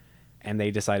earlier, and they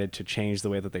decided to change the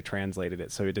way that they translated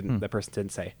it. So the person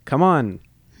didn't say, come on,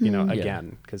 Yeah.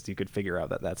 again, because you could figure out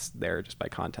that that's there just by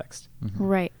context,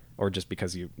 Right. or just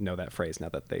because you know that phrase now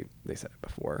that they said it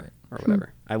before Right. or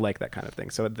whatever. I like that kind of thing.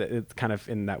 So it kind of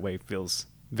in that way feels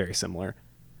very similar.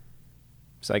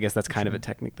 So I guess that's kind of a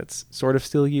technique that's sort of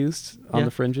still used on Yeah,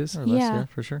 the fringes. More or less, Yeah. yeah,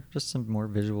 for sure. Just some more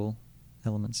visual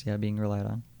elements, being relied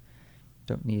on.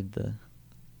 Don't need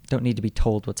to be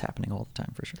told what's happening all the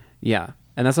time, for sure. Yeah.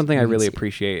 And that's something I You can really see it.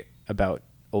 appreciate about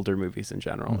older movies in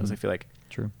general, is I feel like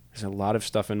True. there's a lot of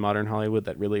stuff in modern Hollywood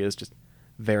that really is just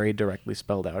very directly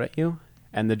spelled out at you.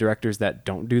 And the directors that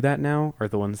don't do that now are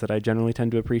the ones that I generally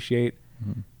tend to appreciate.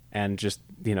 And just,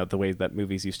 the way that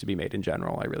movies used to be made in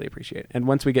general, I really appreciate. And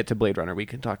once we get to Blade Runner, we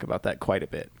can talk about that quite a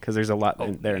bit, because there's a lot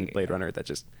in Blade Runner that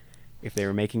just, if they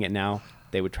were making it now,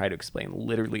 they would try to explain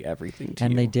literally everything to you.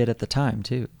 And they did at the time,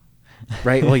 too.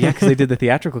 Right? Well, yeah, because they did the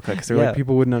theatrical cut, because they're Yeah. like,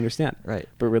 people wouldn't understand. Right.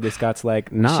 But Ridley Scott's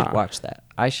like, You nah. should watch that.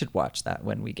 I should watch that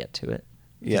when we get to it.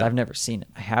 Because Yeah. I've never seen it.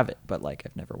 I have it, but like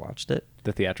I've never watched it.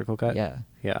 The theatrical cut? Yeah.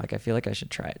 Yeah. Like I feel like I should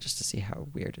try it just to see how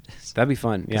weird it is. That'd be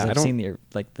fun. 'Cause Yeah, I've seen the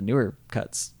newer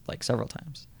cuts like several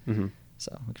times. hmm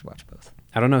So we could watch both.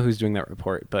 I don't know who's doing that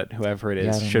report, but whoever it Yeah, I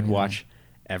is don't should know either. watch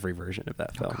every version of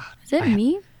that film. Is it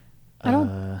me? I don't.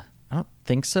 I don't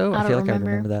think so. I I feel don't like remember.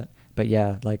 I remember that. But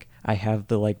yeah, like I have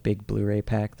the like big Blu-ray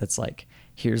pack that's like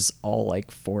here's all like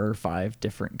 4 or 5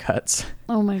 different cuts.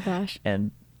 Oh my gosh.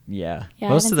 And yeah, Yeah,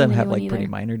 I most haven't of them seen have anyone like pretty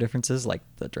either. minor differences. Like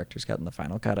the director's cut and the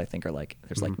final cut, I think are like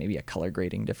there's like Mhm. maybe a color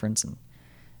grading difference and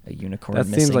a unicorn That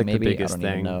missing. seems like the maybe biggest I don't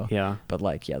thing, even know. yeah. But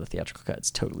like the theatrical cut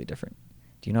is totally different.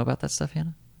 Do you know about that stuff,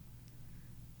 Hannah?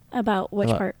 About which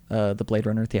part? The Blade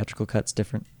Runner theatrical cut's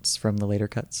different from the later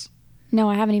cuts. No,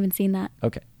 I haven't even seen that.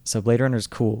 Okay, so Blade Runner's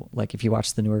cool. Like if you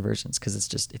watch the newer versions, because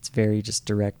it's very just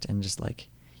direct and just like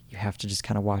you have to just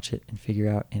kind of watch it and figure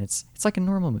out, and it's like a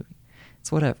normal movie.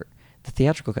 It's whatever. The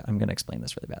theatrical cut. I'm going to explain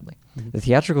this really badly. Mhm. The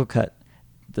theatrical cut,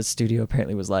 the studio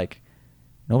apparently was like,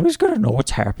 nobody's going to know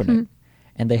what's happening,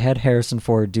 and they had Harrison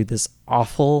Ford do this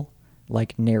awful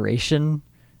like narration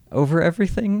over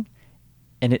everything.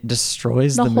 And it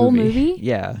destroys The the whole movie. movie?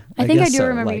 Yeah, I think I guess do so.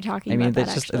 remember you Like, talking I mean, about that,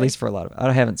 that's just at actually. least for a lot of.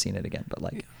 I haven't seen it again, but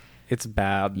like, It's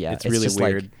bad. yeah, it's really just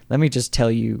weird. Like, let me just tell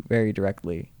you very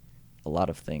directly, a lot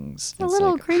of things. It's a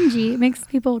little like, cringy. It makes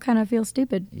people kind of feel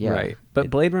stupid. Yeah, Right. But it-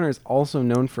 Blade Runner is also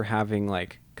known for having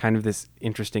like kind of this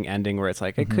interesting ending where it's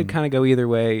like it could Mhm. kind of go either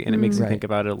way, and it makes you Right. think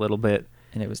about it a little bit.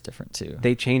 and it was different too.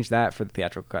 They changed that for the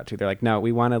theatrical cut too. They're like, no,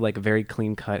 we want a like very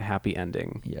clean cut, happy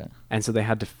ending. yeah, And so they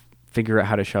had to figure out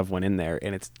how to shove one in there,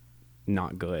 and it's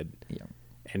not good. yeah,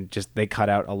 And just they cut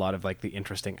out a lot of like the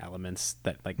interesting elements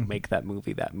that like Mhm. make that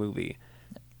movie,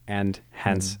 and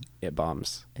hence it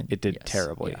bombs. And It did yes,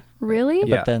 terribly. yeah. Really? But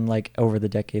Yeah. then, like over the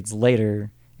decades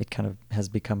later, it kind of has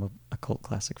become a cult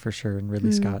classic for sure. And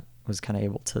Ridley Scott was kind of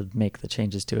able to make the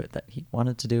changes to it that he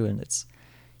wanted to do, and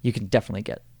you can definitely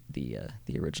get the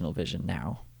original vision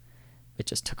now. It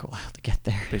just took a while to get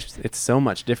there. It's so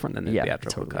much different than the Yeah,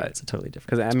 theatrical totally. cut. It's a totally different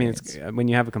Because I mean, it's experience. when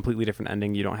you have a completely different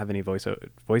ending, you don't have any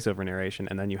voiceover narration,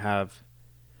 and then you have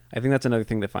I think that's another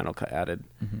thing the Final Cut added.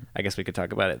 I guess we could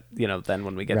talk about it, then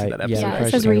when we get to that episode. Yeah, Yeah, we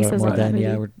it probably says should talk Reese about it is more on that then. Yeah,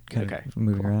 movie. we're kind Okay, of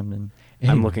moving cool. around. And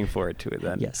I'm looking forward to it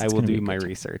then. Yes, I it's will gonna be do a my good time.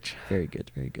 research. Very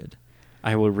good, very good.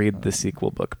 I will read the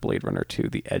sequel book, Blade Runner 2,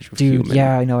 The Edge of Dude, Human.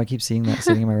 yeah, I know. I keep seeing that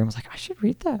sitting in my room. I was like, I should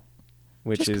read that.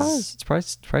 Which Just is 'cause. It's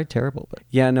probably terrible, but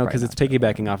yeah, no, probably because not it's terrible.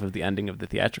 piggybacking off of the ending of the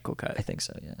theatrical cut. I think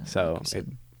so. Yeah. So like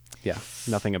you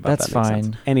said. nothing about That's that makes sense.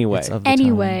 fine. Anyway, It's of the time.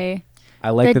 Anyway, I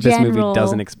like the that this movie general-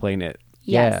 doesn't explain it.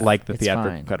 yes. Like the it's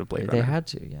theatrical fine. cut of Blade They Runner. had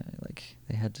to, yeah. Like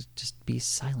they had to just be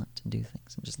silent and do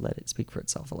things and just let it speak for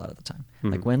itself a lot of the time.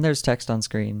 Mhm. Like when there's text on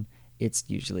screen, it's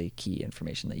usually key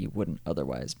information that you wouldn't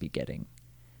otherwise be getting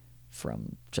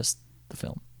from just the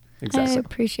film. I Exactly.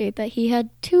 appreciate that he had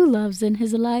two loves in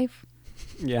his life,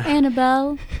 Yeah.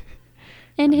 Annabelle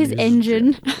and his Yes.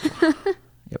 engine.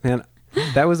 Man,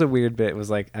 that was a weird bit. It was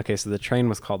like, okay, so the train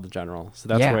was called the General. So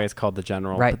that's Yeah. why it's called the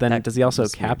General. Right, But then that does he also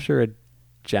was weird. capture a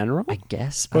general? I guess. I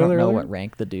Spoiler don't know alert? what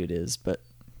rank the dude is, but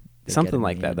they get Something him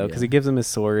like in that, the though, end, because yeah. he gives him his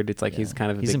sword. It's like Yeah. he's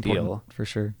kind of a big important, deal. for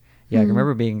sure. Yeah, I Mhm.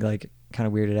 remember being like kind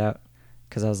of weirded out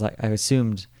because I was like, I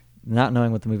assumed, not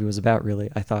knowing what the movie was about really,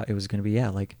 I thought it was going to be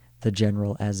like the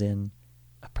general as in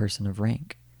a person of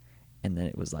rank. And then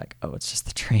it was like, oh, it's just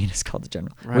the train is called the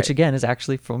General, Right. which again is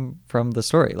actually from the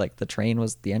story. Like the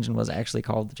engine was actually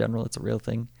called the General. It's a real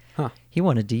thing. Huh. He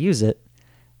wanted to use it,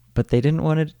 but they didn't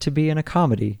want it to be in a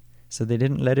comedy, so they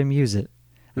didn't let him use it.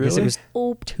 I guess it Really? was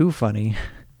Oop. too funny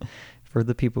for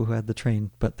the people who had the train,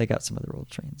 but they got some other old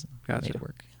trains and made Gotcha. it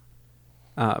work.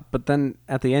 But then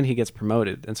at the end, he gets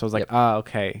promoted. And so I was like, Yep.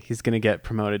 okay, he's going to get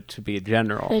promoted to be a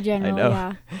general. The general, know.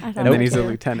 yeah. I thought And then that he's a too.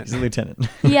 lieutenant. He's a lieutenant.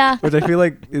 Yeah. Which I feel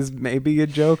like is maybe a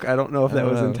joke. I don't know if I that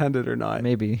don't was know. intended or not.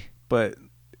 Maybe. But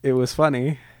it was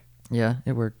funny. Yeah,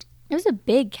 it worked. It was a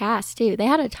big cast too. They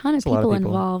had a ton of There's a lot of people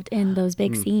people. involved in those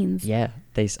big Mm. scenes. Yeah,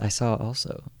 I saw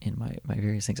also in my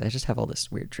various things. I just have all this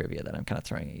weird trivia that I'm kind of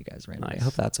throwing at you guys randomly. Nice. I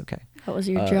hope that's okay. That was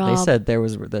your They job. said there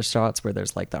was the shots where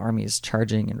there's like the army is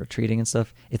charging and retreating and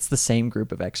stuff. It's the same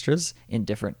group of extras in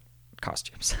different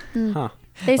costumes. Mm. Huh.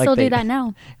 They Like still they- do that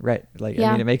now. Right. Like, I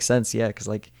Yeah. mean, it makes sense. Yeah. Cause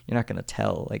like, you're not going to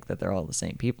tell like that they're all the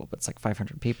same people, but it's like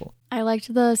 500 people. I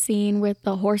liked the scene with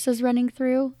the horses running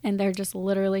through and they're just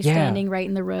literally Yeah. standing right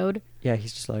in the road. Yeah.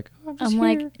 He's just like, oh, I'm, just I'm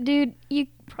here. like, dude, you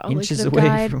probably inches should have away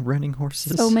died from running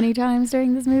horses. so many times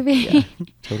during this movie. Yeah,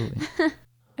 totally.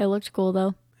 It looked cool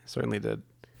though. Certainly did.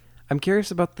 I'm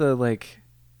curious about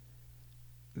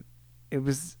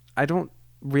I don't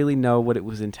really know what it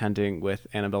was intending with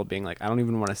Annabelle being like, I don't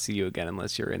even want to see you again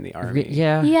unless you're in the army.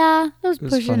 Yeah. Yeah, it was It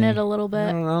was pushing funny. it a little I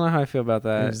bit. don't know how I feel about It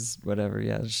that. was whatever.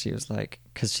 Yeah. She was like,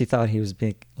 cause she thought he was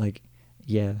being like,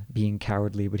 yeah, being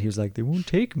cowardly, but he was like, they won't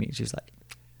take me. She's like,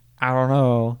 I don't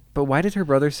know. But why did her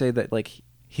brother say that like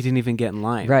he didn't even get in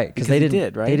line? Right, because they he didn't.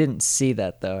 did, right? They didn't see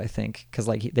that though. I think because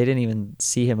like they didn't even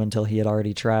see him until he had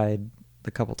already tried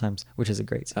the couple times, which is a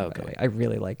great scene. By Okay. the way, I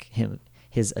really like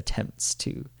his attempts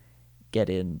to get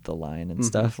in the line and Mhm.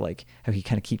 stuff. Like how he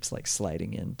kind of keeps like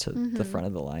sliding into the Mhm. front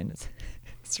of the line.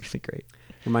 It's really great.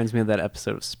 Reminds me of that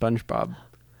episode of SpongeBob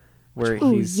where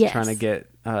Ooh, he's yes. trying to get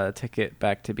a ticket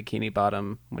back to Bikini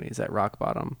Bottom when he's at Rock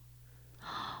Bottom.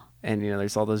 And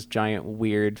there's all those giant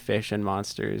weird fish and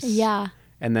monsters. Yeah.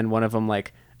 And then one of them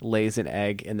like lays an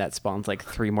egg and that spawns like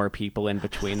 3 more people in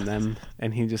between them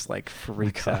and he just like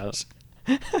freaks out.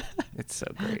 It's so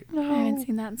great. I haven't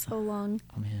seen that in so long.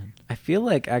 Oh man. I feel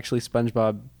like actually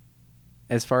SpongeBob,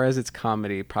 as far as its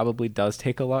comedy, probably does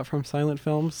take a lot from silent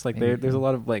films. Like Maybe. there's a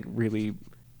lot of like really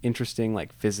interesting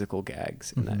like physical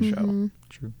gags in that Mhm. show. Mhm.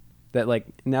 True. That like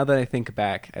now that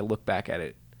I look back at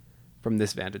it from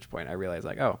this vantage point, I realize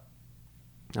like, oh,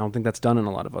 I don't think that's done in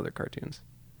a lot of other cartoons.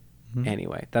 Mhm.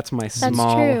 Anyway, that's my That's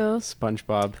small true.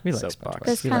 SpongeBob We like soapbox. SpongeBob.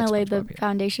 This We kind of like laid the SpongeBob, yeah.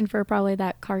 foundation for probably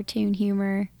that cartoon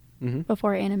humor Mm-hmm.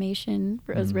 before animation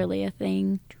was Mhm. really a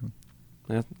thing. True.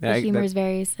 Yeah, The humor is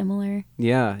very similar.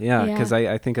 yeah. Yeah. Because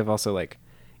I think of also like,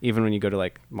 even when you go to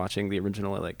like watching the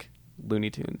original like Looney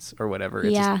Tunes or whatever,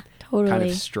 it's Yeah, just totally. kind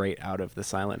of straight out of the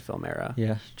silent film era.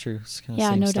 Yeah. True. It's kind of Yeah,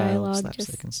 same no style, dialogue, slapstick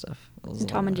just and stuff. It was a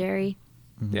And lot Tom of and that. Jerry.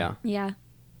 Mhm. Yeah. Yeah.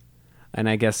 And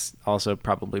I guess also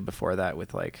probably before that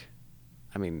with like,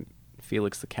 I mean,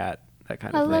 Felix the Cat, that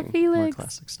kind I of love thing. More Felix.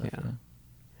 classic stuff. Yeah. Yeah.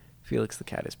 Felix the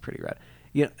Cat is pretty rad.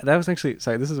 Yeah, that was actually,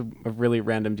 sorry, this is a really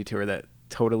random detour that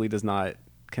totally does not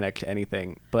connect to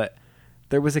anything. But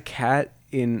there was a cat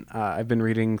in, I've been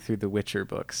reading through the Witcher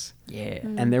books, Yeah.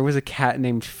 Mm. and there was a cat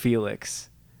named Felix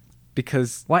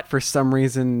because What? for some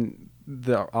reason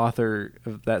the author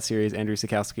of that series, Andrew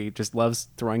Sikowski, just loves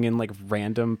throwing in like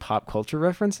random pop culture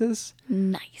references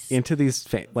Nice. into these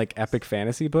like epic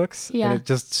fantasy books. Yeah. And it's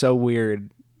just so weird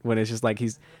when it's just like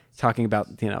he's talking about,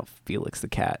 Felix the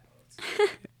cat.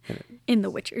 in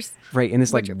The Witchers. Right, in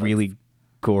this like Witcher books. really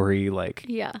gory, like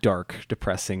Yeah. dark,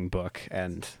 depressing book,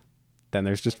 and then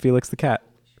there's just Felix the cat.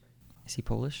 Is he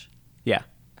Polish? Yeah,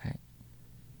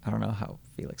 I don't know how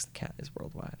Felix the cat is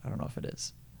worldwide. I don't know if it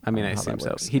is. I mean, don't I know how that assume so.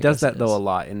 works. He I does guess that it though a is.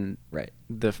 lot in Right.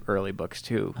 the early books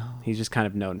too. Oh. He's just kind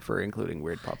of known for including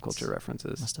weird pop culture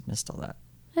references. Must have missed all that.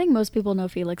 I think most people know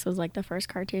Felix was like the first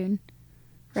cartoon,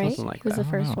 right? Something like He was that. the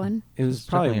I don't first know. one. It was It's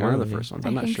probably definitely one of the early. first ones. I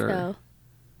I'm not think sure. so.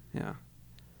 Yeah.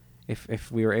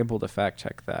 If we were able to fact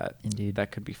check that, Indeed.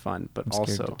 that could be fun. But I'm scared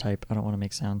also, to type. I don't want to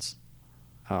make sounds.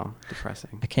 oh,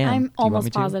 depressing. I can. Do I'm you want me almost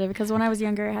to? positive because when I was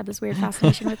younger, I had this weird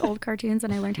fascination with old cartoons,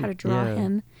 and I learned how to draw Yeah.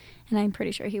 him. And I'm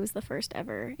pretty sure he was the first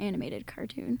ever animated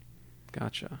cartoon.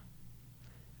 Gotcha.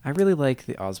 I really like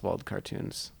the Oswald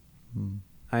cartoons. Hmm.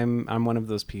 I'm one of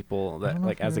those people I that don't know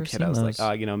like if I've as a ever kid seen I was like, those.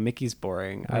 oh, you know, Mickey's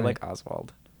boring. I Right. like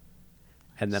Oswald.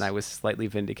 And then I was slightly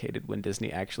vindicated when Disney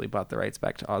actually bought the rights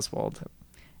back to Oswald.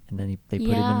 And then they put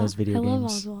him in those video I love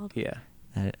games. Oswald. Yeah.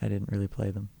 I didn't really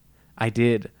play them. I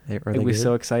did. Are It they was good?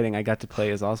 so exciting. I got to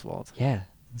play as Oswald. Yeah,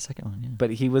 the second one. Yeah.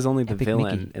 But he was only the Epic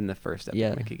villain Mickey. in the first Epic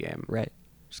yeah, Mickey game. Right.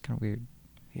 It's kind of weird.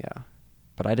 Yeah.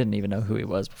 But I didn't even know who he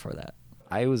was before that.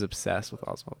 I was obsessed with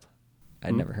Oswald.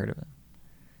 I'd never heard of him.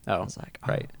 Oh, I was like, oh,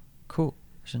 right. cool.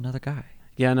 There's another guy.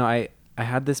 Yeah, no, I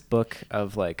had this book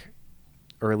of like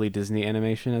early Disney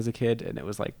animation as a kid, and it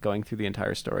was like going through the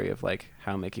entire story of like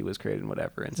how Mickey was created and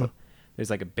whatever. And so Hmm. there's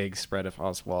like a big spread of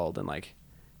Oswald and like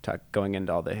going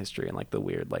into all the history and like the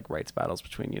weird like rights battles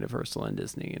between Universal and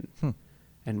Disney and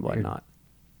Weird. whatnot.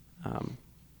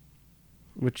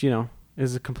 Which, you know,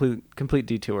 is a complete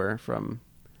detour from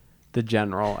the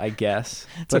general, I guess.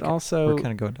 It's But okay. also, we're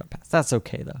kind of going down past. That's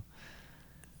okay though.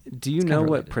 do you it's know kinda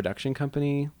what related. production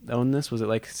company owned this? Was it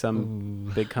like some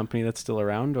Ooh. big company that's still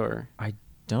around, or? I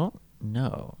don't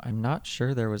know. I'm not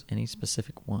sure there was any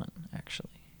specific one actually,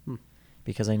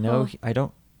 because I know Huh. I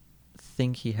don't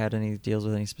think he had any deals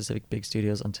with any specific big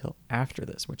studios until after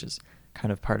this, which is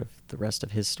kind of part of the rest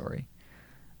of his story.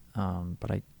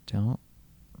 But I don't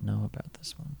know about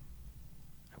this one.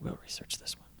 I will research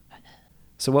this one.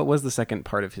 So what was the second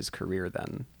part of his career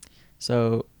then?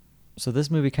 So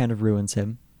this movie kind of ruins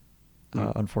him,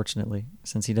 Mm. unfortunately,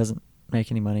 since he doesn't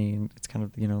make any money, and it's kind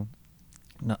of, you know,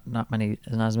 not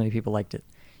as many people liked it.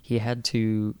 He had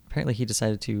to, apparently he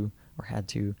decided to, or had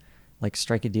to, like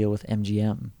strike a deal with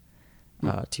MGM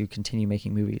to continue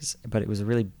making movies, but it was a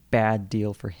really bad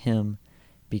deal for him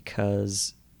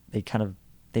because they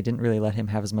didn't really let him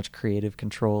have as much creative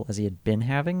control as he had been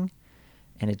having,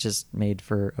 and it just made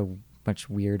for a much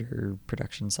weirder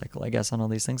production cycle, I guess, on all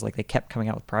these things. Like, they kept coming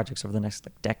out with projects over the next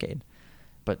like decade,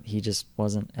 but he just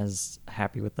wasn't as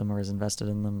happy with them or as invested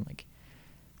in them. Like,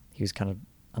 he was kind of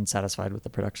unsatisfied with the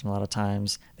production a lot of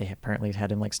times. They apparently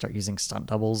had him like start using stunt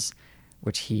doubles,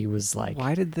 which he was like,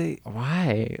 Why did they?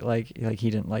 why? Like he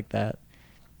didn't like that.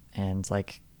 And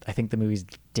like, I think the movies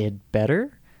did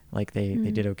better. Like they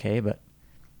did okay, but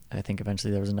I think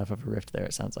eventually there was enough of a rift there.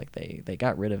 It sounds like they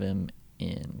got rid of him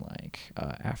in like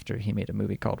after he made a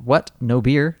movie called What? No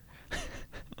Beer.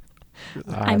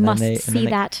 I And then must and see then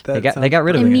that. They That got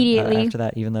rid of Immediately. him after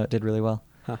that, even though it did really well.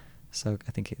 Huh. So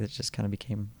I think it just kind of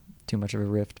became too much of a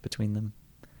rift between them.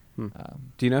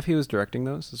 Do you know if he was directing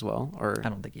those as well, or I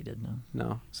don't think he did. No.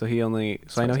 no? So he only.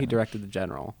 So I know he directed The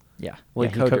General. Yeah. Well,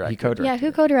 yeah, he co-directed. co-directed. Yeah,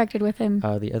 who co-directed with him?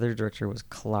 The other director was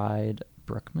Clyde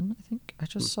Bruckman, I think I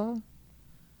just saw.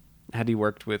 Had he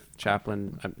worked with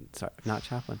Chaplin? I'm sorry, not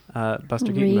Chaplin. Buster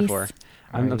Keaton Reese. before.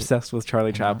 I'm I- obsessed with Charlie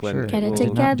I'm not Chaplin. sure. Get it will-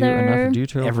 Did not do together. enough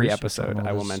detailed Every research episode, on all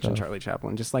I will this mention stuff. Charlie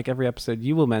Chaplin. Just like every episode,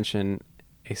 you will mention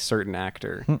a certain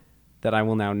actor Hmm. that I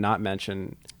will now not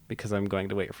mention because I'm going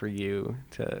to wait for you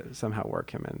to somehow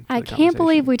work him in. I can't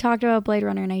believe we talked about Blade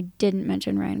Runner and I didn't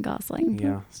mention Ryan Gosling.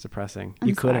 Yeah, it's depressing. I'm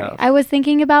you could sorry. have. I was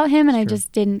thinking about him and I Sure.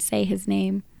 just didn't say his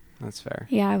name. That's fair.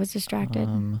 Yeah, I was distracted.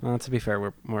 Well, to be fair,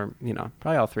 we're more. You know,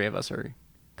 probably all three of us are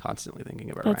constantly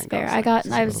thinking about That's Ryan fair.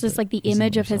 Gosling. I was little just bit. like the He's in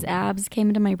image there of his somewhere. abs came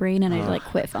into my brain and I Ugh. like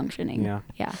quit functioning. Yeah.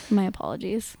 Yeah. My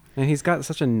apologies. And he's got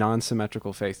such a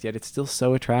non-symmetrical face, yet it's still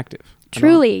so attractive. I don't-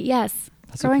 Truly, yes.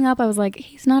 That's Growing okay. up, I was like,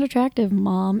 he's not attractive,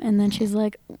 Mom. And then she's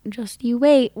like, just you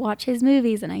wait, watch his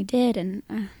movies. And I did. And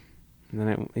And then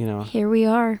it, you know, here we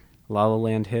are. La La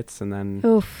Land hits, and then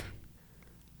Oof.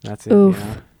 that's it. Oof. You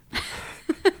know?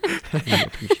 Really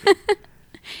appreciate it.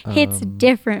 It's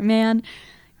different, man.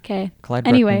 Okay. Clyde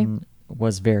Anyway. Bruckman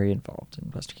was very involved in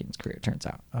Buster Keaton's career, it turns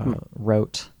out.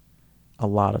 Wrote a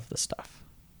lot of the stuff,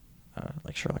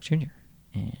 like Sherlock Jr.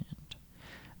 And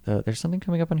there's something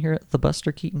coming up on here, The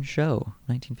Buster Keaton Show,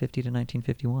 1950 to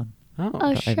 1951. Oh, A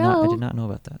I show? did not know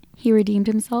about that. He redeemed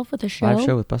himself with a show. Live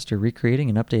show with Buster recreating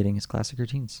and updating his classic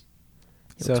routines.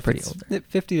 He So looks if pretty it's older.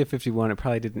 50 to 51, it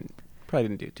probably didn't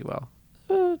do too well.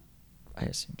 I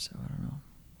assume so. I don't know.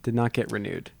 Did not get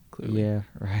renewed. Clearly. Yeah,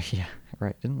 right. Yeah,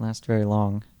 right. Didn't last very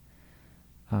long.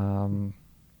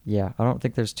 Yeah, I don't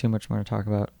think there's too much more to talk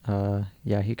about.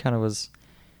 Yeah, he kind of was.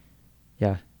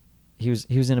 Yeah, he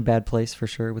was in a bad place for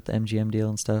sure with the MGM deal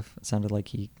and stuff. It sounded like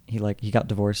he got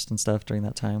divorced and stuff during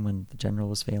that time when the General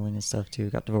was failing and stuff too.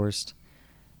 Got divorced,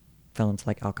 fell into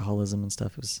like alcoholism and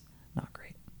stuff. It was not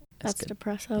great. That's good.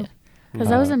 depressing. Yeah.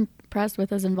 Because I was impressed with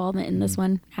his involvement in this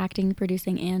one, acting,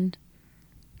 producing, and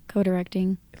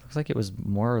co-directing. It looks like it was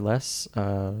more or less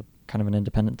kind of an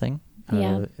independent thing.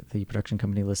 Yeah. The production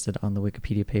company listed on the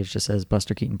Wikipedia page just says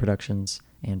Buster Keaton Productions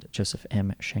and Joseph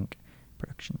M. Schenck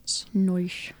Productions.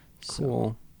 Noish.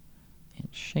 Cool. And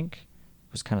Schenck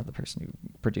was kind of the person who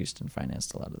produced and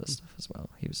financed a lot of this stuff as well.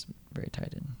 He was very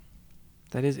tied in.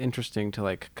 That is interesting to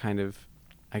like kind of,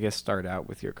 I guess, start out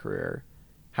with your career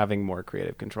having more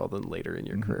creative control than later in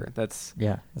your Mhm. career. That's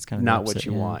Yeah, that's kind of the not what opposite,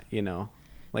 you yeah. want, you know.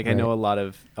 Like I Right. know a lot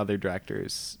of other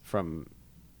directors from,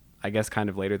 I guess, kind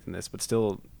of later than this, but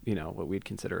still, you know, what we'd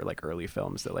consider like early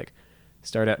films that like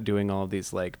start out doing all of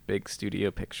these like big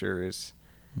studio pictures,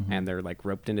 Mhm. and they're like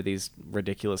roped into these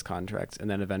ridiculous contracts, and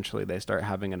then eventually they start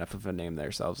having enough of a name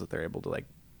themselves that they're able to like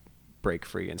break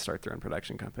free and start their own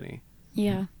production company.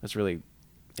 Yeah. That's really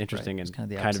interesting It's and kind of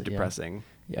the kind of opposite, yeah. depressing.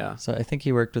 Yeah. So I think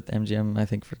he worked with MGM, I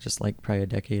think, for just like probably a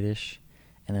decade-ish.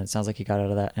 And then it sounds like he got out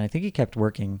of that. And I think he kept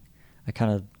working. I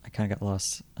kind of got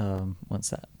lost once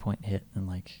that point hit. And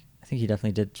like, I think he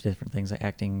definitely did different things like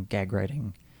acting, gag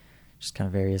writing, just kind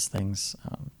of various things.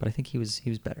 But I think he was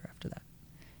better after that.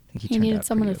 I think He turned needed out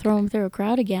someone to pretty throw okay. him through a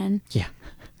crowd again. Yeah,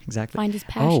 exactly. Find his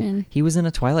passion. Oh, he was in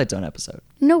a Twilight Zone episode.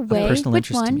 No Of way. personal Which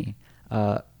interest to one? me.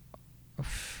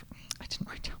 I didn't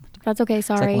write down the title. That's okay. It's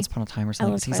Sorry. like Once Upon a Time or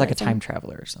something. love He's like a Twilight Zone. time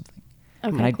traveler or something.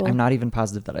 Okay, And cool. I'm not even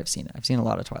positive that I've seen it. I've seen a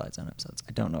lot of Twilight Zone episodes.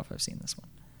 I don't know if I've seen this one,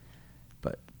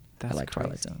 but That's I like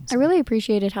Twilight crazy. Zone. I really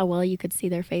appreciated how well you could see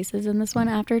their faces in this one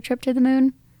after a trip to the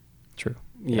moon. True.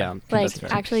 Yeah. Like that's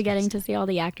fair. actually getting to see all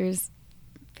the actors'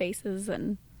 faces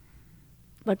and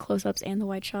the close-ups and the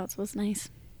wide shots was nice.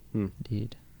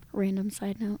 Indeed. Random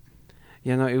Side note.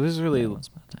 Yeah, no, it was really Yeah, Once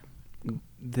Upon a Time.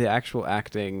 the actual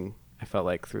acting. I felt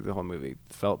like through the whole movie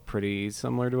felt pretty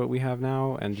similar to what we have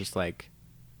now, and just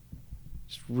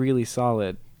really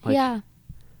solid. Like, Yeah.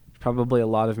 probably a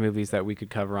lot of movies that we could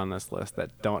cover on this list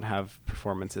that don't have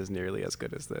performances nearly as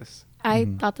good as this. I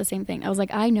Mhm. thought the same thing. I was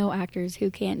like, I know actors who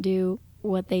can't do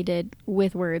what they did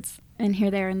with words, and here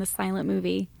they are in the silent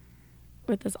movie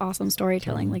with this awesome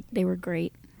storytelling. Mhm. Like they were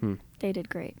great. Hmm. They did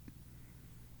great.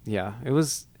 Yeah, it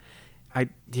was. I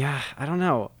don't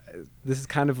know. This is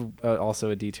kind of also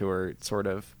a detour, sort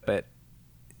of, but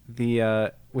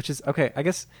the which is okay. I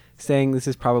guess saying this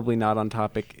is probably not on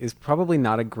topic is probably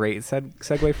not a great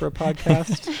segue for a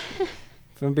podcast.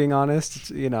 If I'm being honest,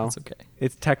 it's, you know, That's okay.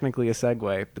 it's technically a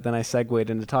segue, but then I segued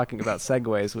into talking about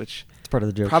segues, which It's part of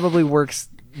the joke. probably works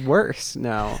worse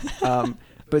now.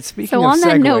 But speaking So of on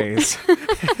that note.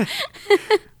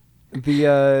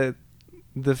 segues,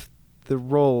 the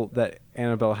role that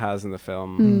Annabelle has in the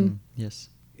film Mm. Yes.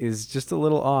 is just a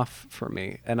little off for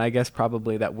me, and I guess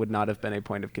probably that would not have been a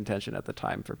point of contention at the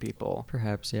time for people,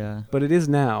 Perhaps, yeah. but it is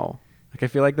now. Like I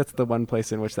feel like that's the one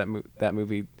place in which that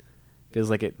movie feels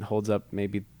like it holds up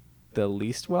maybe the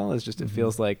least well. Is just it Mhm.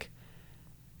 feels like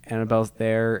Annabelle's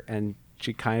there and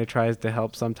she kind of tries to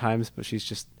help sometimes, but she's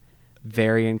just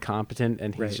very incompetent,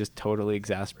 and he's Right. just totally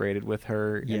exasperated with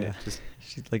her. And it just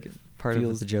She's like part of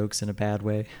feels- the jokes in a bad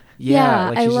way. Yeah,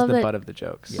 like I she's just love the that- butt of the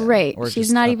jokes. Yeah. Right. Or She's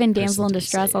just not a even person damsel in to be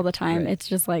distress all the saved. time. Right. It's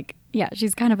just like, yeah,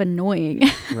 she's kind of annoying.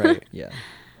 Right. Yeah.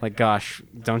 Like, gosh,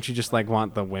 don't you just like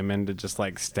want the women to just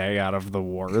like stay out of the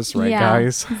wars, right, yeah.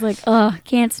 guys? It's like, ugh,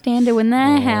 can't stand it when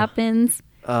that Oh. happens.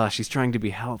 She's trying to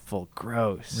be helpful.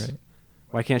 Gross. Right.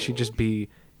 Why can't she just be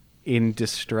in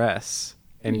distress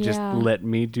and just Yeah. let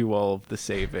me do all of the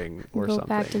saving or Go something?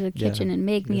 back to the Yeah. kitchen and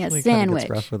make me a Definitely kinda sandwich. gets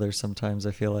rough with her sometimes.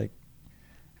 I feel like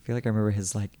I remember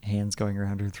his like hands going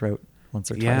around her throat once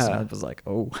or twice. Yeah. And I was like,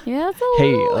 oh. Yeah, it's a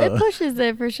Hey, little, it uh, pushes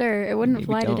it for sure. It wouldn't maybe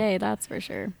fly don't. today, that's for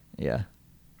sure. Yeah.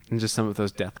 And just some of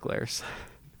those death glares.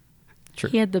 True.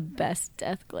 He had the best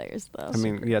death glares, though. I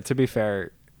mean, yeah, to be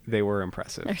fair, they were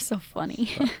impressive. They're so funny.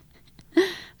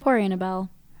 Poor Annabelle.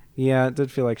 Yeah, it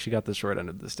did feel like she got the short end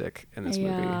of the stick in this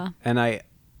Yeah. movie. And it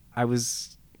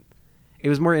was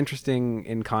more interesting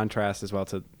in contrast as well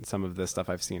to some of the stuff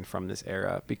I've seen from this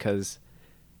era, because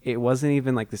it wasn't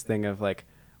even like this thing of like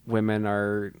women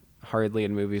are hardly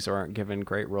in movies or aren't given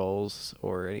great roles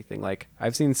or anything. Like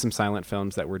I've seen some silent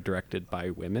films that were directed by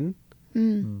women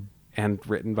Mm. and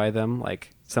written by them.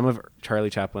 Like some of Charlie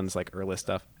Chaplin's like early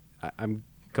stuff, I'm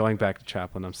going back to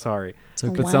Chaplin, I'm sorry. It's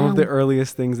okay. But some of Wow. the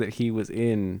earliest things that he was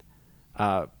in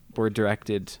were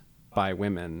directed by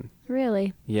women.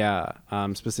 Really? Yeah.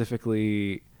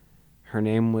 Specifically, her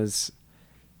name was,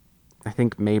 I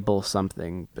think, Mabel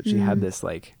something, but she had this,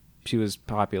 like, she was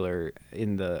popular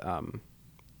in the,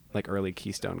 like, early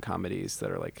Keystone comedies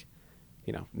that are, like,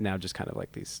 you know, now just kind of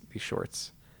like these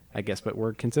shorts, I guess, but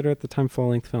were considered at the time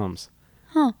full-length films.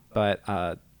 Huh. But,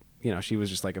 you know, she was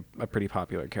just, like, a pretty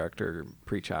popular character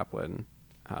pre-Chaplin,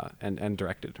 and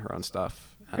directed her own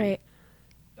stuff. Right.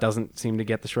 Doesn't seem to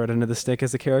get the short end of the stick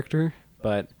as a character,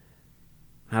 but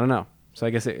I don't know. So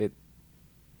I guess it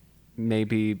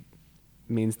maybe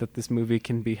means that this movie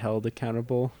can be held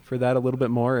accountable for that a little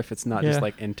bit more if it's not just Yeah.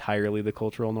 like entirely the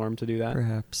cultural norm to do that.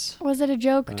 Perhaps. Was it a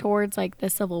joke towards like the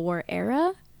Civil War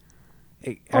era,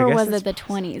 I or guess was it's it the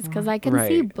 20s? Because I can Right.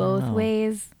 see I both don't know.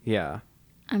 ways. Yeah.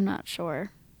 I'm not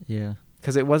sure. Yeah.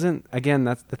 Because it wasn't, again,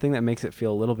 that's the thing that makes it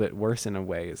feel a little bit worse in a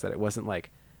way, is that it wasn't like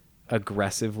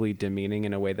aggressively demeaning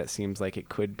in a way that seems like it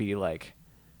could be like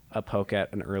a poke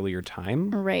at an earlier time.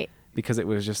 Right. Because it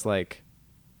was just like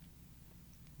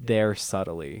there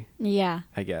subtly, Yeah.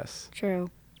 I guess. True.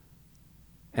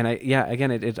 And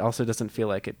again, it also doesn't feel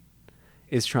like it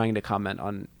is trying to comment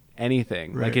on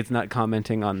anything. Like Right. it's not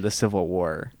commenting on the Civil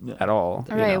War at all. All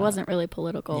you right. know? It wasn't really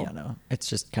political. Yeah, no. It's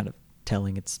just kind of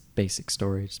telling its basic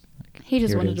story. Just like, He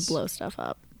just here it wanted is. to blow stuff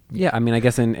up. Yeah, I mean, I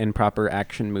guess in proper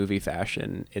action movie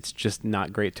fashion, it's just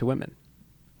not great to women.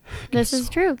 This is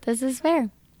true. This is fair.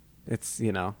 It's,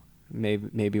 you know,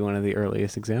 maybe one of the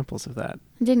earliest examples of that.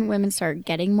 Didn't women start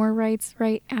getting more rights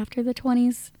right after the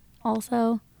 20s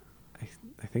also?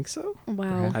 I think so.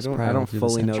 Wow. Perhaps. I don't Prior to the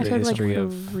fully know I the took like history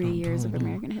of. 3 years of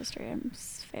Totally know. American history. I'm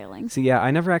failing. See, yeah,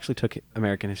 I never actually took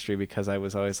American history because I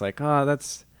was always like, oh,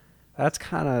 that's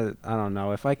kind of, I don't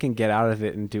know. If I can get out of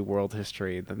it and do world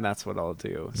history, then that's what I'll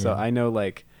do. So Yeah. I know,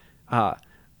 like,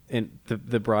 in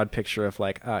the broad picture of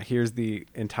like, here's the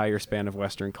entire span of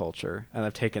Western culture, and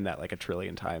I've taken that like a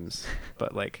trillion times.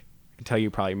 But like, I can tell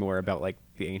you probably more about like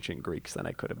the ancient Greeks than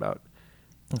I could about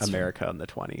That's America in the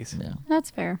 20s. Yeah. That's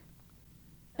fair.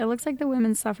 It looks like the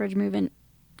women's suffrage movement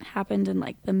happened in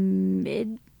like the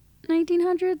mid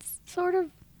 1900s, sort of.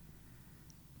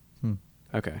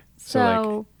 Okay. So-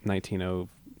 So like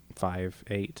 1905,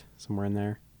 8, somewhere in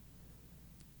there.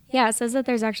 Yeah, it says that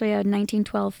there's actually a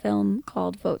 1912 film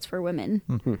called Votes for Women.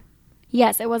 Hmm.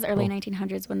 Yes, it was early Cool.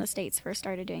 1900s when the states first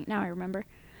started doing it. Now I remember.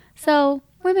 So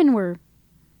women were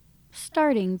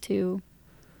starting to.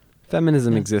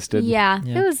 Feminism Yeah. existed. Yeah,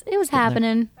 Yeah. it was Getting there.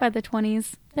 happening by the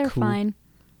 20s. They're Cool. fine.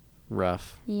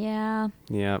 Rough. Yeah,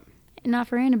 Yep. not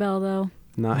for Annabelle though.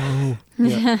 Not. Oh.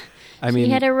 Yeah. I She mean,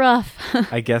 had it rough.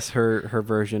 I guess her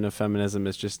version of feminism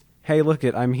is just, hey, look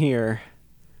it, I'm here,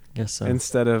 Guess so.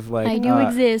 instead of like, I do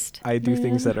exist. I do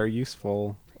things man. that are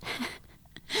useful,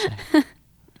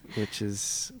 which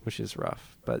is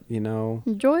rough. But you know,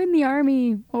 Join the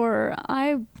army, or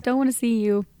I don't want to see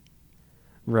you.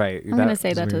 right? I'm gonna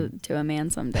say is that weird. to a man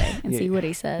someday and Yeah. see what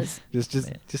he says. just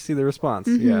Man. see the response.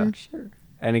 Mhm. Yeah. Sure.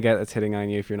 Any guy that's hitting on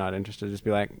you, if you're not interested, just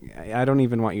be like, I don't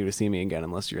even want you to see me again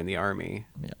unless you're in the army.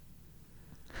 Yeah.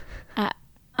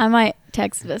 I might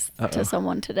text this Uh-oh. to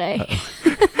someone today.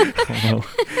 Oh, no.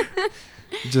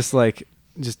 Just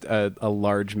a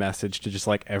large message to just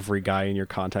like every guy in your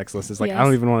contacts list is like, I Yes.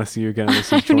 don't even want to see you again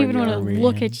unless you I don't join even the want to army.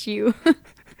 look at you.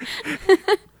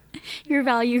 Your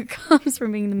value comes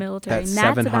from being in the military. That And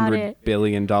that's about $700 it.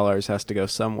 billion has to go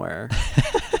somewhere.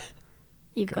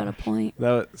 You've got a point.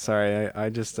 Sorry, I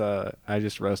just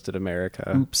roasted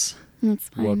America. Oops. That's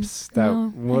fine. Whoops. I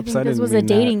think I this didn't was a mean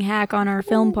that. dating hack on our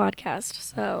film podcast.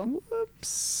 So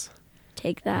Whoops.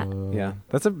 take that. Yeah,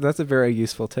 that's a very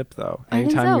useful tip though. I think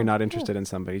Anytime so. you're not interested in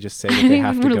somebody, just say I that don't they even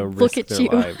have to wanna go look risk at their you.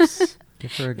 lives.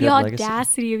 Give her a good The legacy.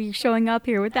 audacity of you showing up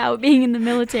here without being in the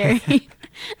military.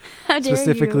 How dare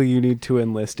Specifically, you? you need to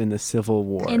enlist in the Civil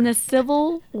War. In the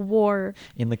Civil War.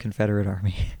 In the Confederate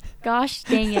Army. Gosh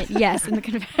dang it. Yes, in the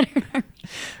Confederate Army.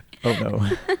 Oh,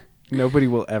 no. Nobody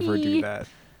will ever do Eek. that.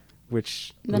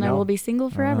 Which Then I will be single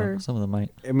forever. Some of them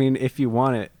might. I mean, if you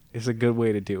want it, it's a good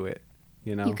way to do it.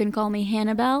 You know. You can call me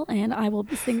Hannibal, and I will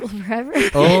be single forever.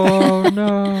 Oh,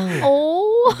 no.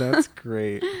 Oh. That's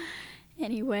great.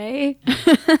 Anyway.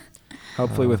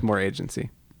 Hopefully, with more agency.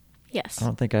 Yes. I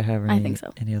don't think I have I any, think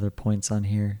so. any other points on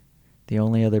here. The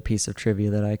only other piece of trivia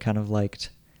that I kind of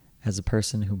liked as a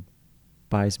person who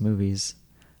buys movies,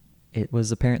 it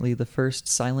was apparently the first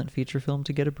silent feature film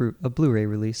to get a Blu-ray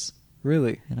release.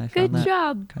 Really? And I Good found that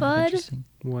job, kind of bud. interesting.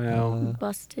 Wow.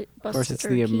 Busted. Of course, it's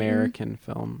the American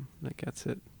film that gets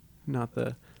it, not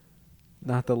the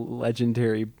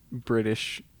legendary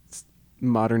British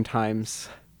modern times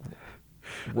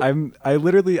I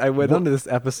went onto this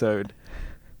episode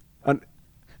on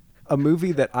a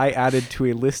movie that I added to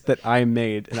a list that I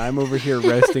made, and I'm over here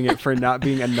roasting it for not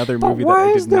being another movie that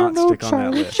I did not stick on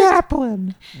that list.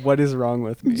 Chaplin? What is wrong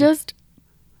with me? Just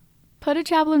put a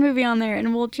Chaplin movie on there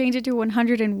and we'll change it to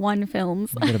 101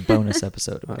 films. We get a bonus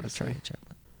episode about That's Charlie right.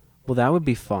 Chaplin. Well, that would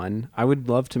be fun. I would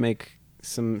love to make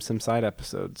some side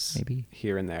episodes Maybe.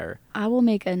 here and there. I will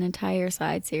make an entire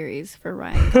side series for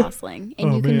Ryan Gosling,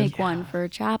 and you can make one for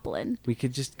Chaplin. We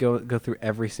could just go through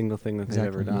every single thing that they've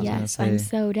ever Exactly. done. Yeah. Yes, gonna I'm say-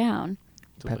 so down.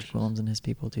 Delicious. Patrick Williams and his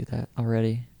people do that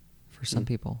already for some Mm.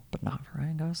 people, but not for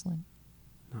Ryan Gosling.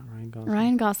 Not Ryan Gosling.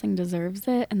 Ryan Gosling deserves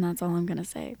it, and that's all I'm going to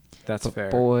say. That's But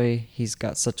fair. boy, he's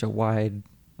got such a wide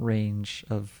range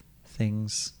of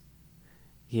things.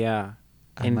 Yeah.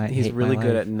 I And might he's hate my really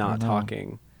good life. at not I don't know.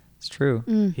 talking. It's true.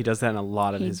 Mm. He does that in a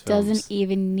lot of He his films. doesn't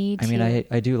even need I to. mean,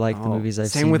 I do like the Oh, movies I've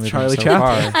same seen with with him Charlie so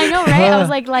Chaplin. far. I know, right? I was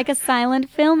like a silent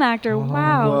film actor.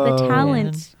 Wow, the Whoa.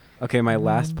 talent. Okay, my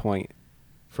last Mm. point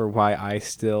for why I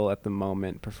still at the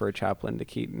moment prefer Chaplin to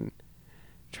Keaton.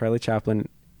 Charlie Chaplin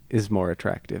is more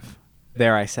attractive.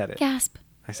 There, I said it. Gasp.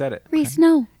 I said it. Reese,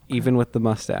 no. Even with the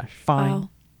mustache. Fine. Wow,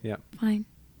 Yep. fine.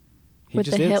 He With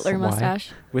just the is. Hitler Why?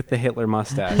 mustache. With the Hitler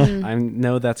mustache. Mm. I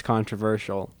know that's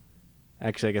controversial.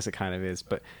 Actually, I guess it kind of is,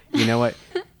 but you know what?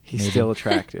 He's Maybe. still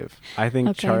attractive. I think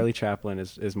Okay. Charlie Chaplin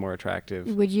is more attractive.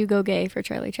 Would you go gay for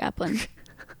Charlie Chaplin?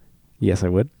 Yes, I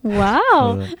would. Wow.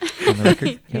 On the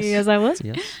record? Yes, I would. It's a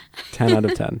yes. 10 out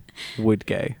of 10. Would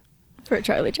gay. For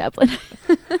Charlie Chaplin.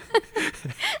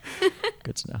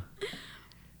 Good to know.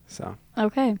 So,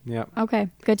 Okay. yep. Okay.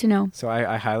 Good to know. So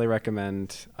I highly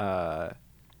recommend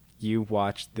you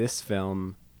watch this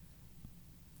film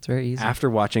It's very easy. after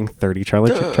watching 30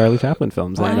 Charlie Chaplin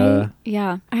films. And,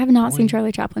 I have not seen Boy.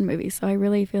 Charlie Chaplin movies, so I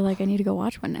really feel like I need to go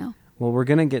watch one now. well, we're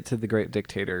going to get to The Great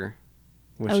Dictator.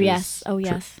 Which Oh, is yes. Oh,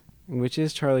 yes. Which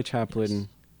is Charlie Chaplin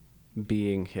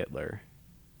being Hitler.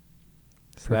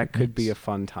 So that Perfect could be mix. a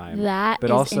fun time. That but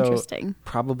is also interesting.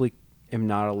 probably am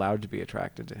not allowed to be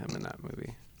attracted to him in that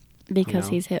movie. Because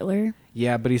know. he's Hitler.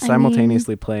 Yeah, but he's I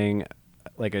simultaneously playing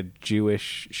like a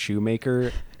Jewish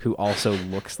shoemaker who also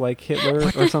looks like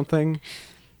Hitler or something.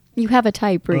 You have a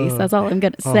type, Reese. That's all I'm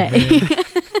going to Oh, say. man.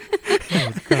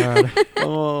 Oh, God.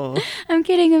 Oh, I'm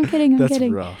kidding. I'm that's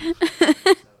kidding. rough.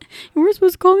 You were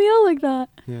supposed to call me out like that.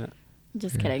 Yeah.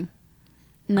 Just Yeah. kidding.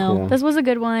 No, Cool. this was a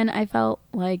good one. I felt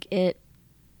like it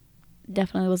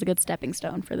definitely was a good stepping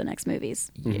stone for the next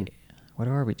movies. Yeah. What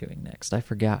are we doing next? I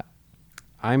forgot.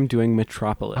 I'm doing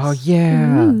Metropolis. Oh,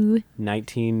 yeah. Ooh.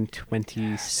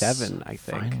 1927, I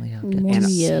think. Finally, I'll One get And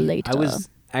to year see- later. I was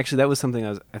actually that was something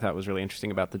I thought was really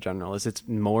interesting about The General is it's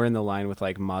more in the line with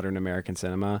like modern American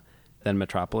cinema than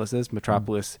Metropolis is.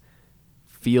 Metropolis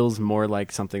feels more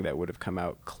like something that would have come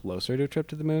out closer to A Trip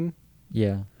to the Moon,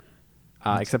 Yeah.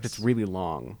 Makes except it's sense. really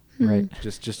long. Right.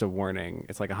 Just a warning.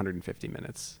 It's like 150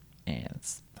 minutes. And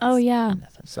it's Oh, yeah.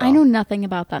 nothing. So I know nothing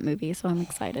about that movie, so I'm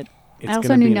excited. it's I also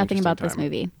gonna be knew an nothing interesting about this time.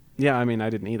 movie. Yeah, I mean,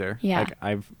 I didn't either. Yeah. Like,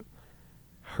 I've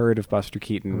heard of Buster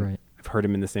Keaton. Right. I've heard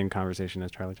him in the same conversation as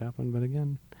Charlie Chaplin, but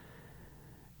again,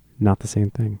 not the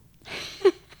same thing.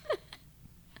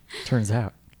 Turns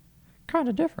out, kind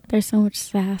of different. There's so much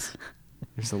sass.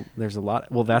 There's a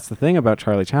lot. Well, that's the thing about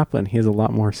Charlie Chaplin. He has a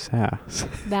lot more sass.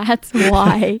 That's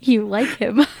why you like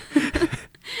him.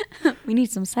 We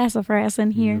need some sassafras in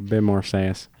A here. bit more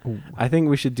sass. Ooh. I think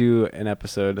we should do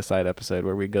a side episode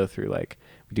where we go through like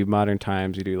we do modern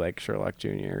times. We do like Sherlock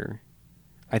Jr.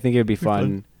 I think it would be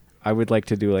fun. I would like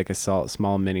to do like a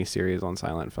small mini series on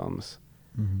silent films.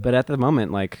 Mhm. But at the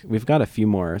moment, like we've got a few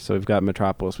more. So we've got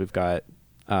Metropolis. We've got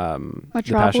The Passion of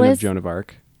Metropolis? Joan of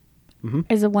Arc.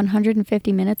 Is it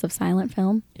 150 minutes of silent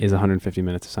film? Is 150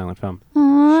 minutes of silent film.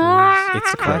 Aww.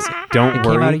 It's classic. Don't It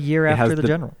worry. came out a year it has after the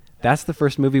General. That's the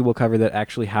first movie we'll cover that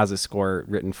actually has a score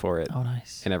written for it Oh,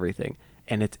 nice. and everything,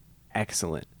 and it's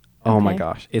excellent. Oh my Okay.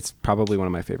 gosh, it's probably one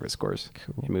of my favorite scores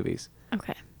Cool. in movies.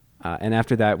 Okay. And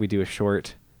after that, we do a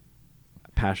short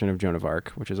Passion of Joan of Arc,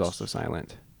 which is also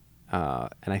silent. And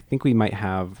I think we might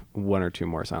have one or two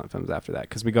more silent films after that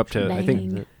because we go up to I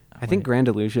think Dang. Grand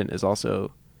Illusion is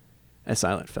also a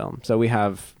silent film. So we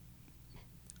have,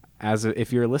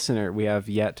 if you're a listener, we have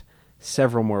yet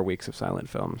several more weeks of silent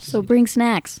films. So bring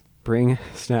snacks. Bring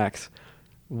snacks,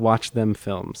 watch them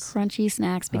films. Crunchy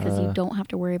snacks because you don't have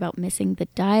to worry about missing the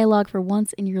dialogue for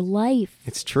once in your life.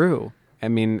 It's true. I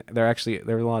mean, there are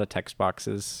a lot of text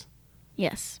boxes.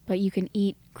 Yes, but you can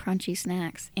eat crunchy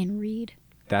snacks and read.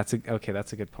 That's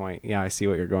a good point. Yeah, I see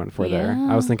what you're going for there.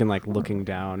 I was thinking like looking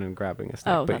down and grabbing a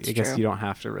snack, Oh, but that's I guess true. you don't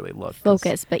have to really look. 'Cause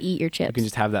Focus, but eat your chips. You can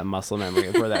just have that muscle memory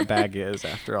of where that bag is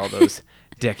after all those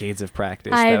decades of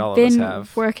practice that all I've of us been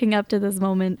have. working up to this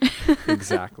moment.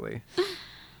 Exactly.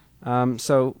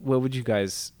 So what would you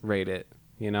guys rate it,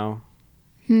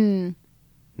 in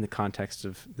the context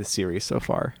of the series so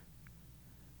far?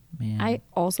 Man, I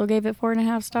also gave it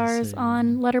 4.5 stars Same.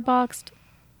 on Letterboxd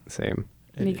Same.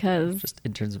 because just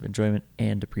in terms of enjoyment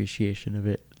and appreciation of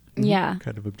it, yeah,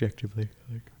 kind of objectively.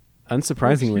 Like,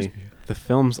 Unsurprisingly, excuse me. the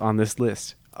films on this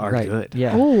list are right, good.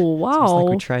 Yeah. oh It's almost like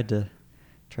wow, we tried to.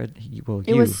 Well, It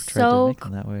you was tried to so make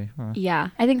them that way. Huh? yeah.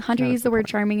 I think Hunter Yeah, used that's the word the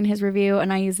point. charming in his review,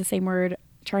 and I used the same word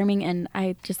charming, and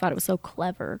I just thought it was so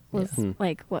clever. Was Yeah.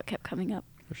 like what kept coming up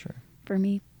For sure. for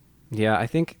me. Yeah, I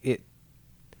think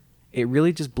it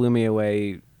really just blew me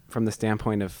away from the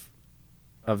standpoint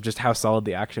of just how solid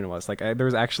the action was. Like there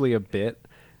was actually a bit,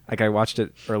 like I watched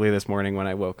it early this morning when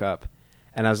I woke up,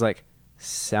 and I was like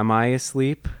semi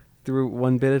asleep through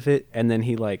one bit of it, and then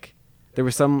there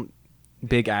was some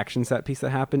big action set piece that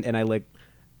happened, and I like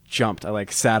jumped. I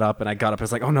like sat up and I got up. I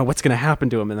was like, oh no, what's gonna happen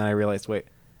to him? And then I realized, wait,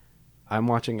 I'm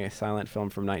watching a silent film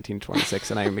from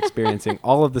 1926, and I am experiencing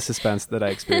all of the suspense that I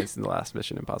experienced in the last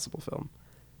Mission Impossible film.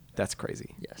 That's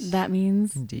crazy. Yes. That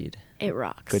means Indeed. it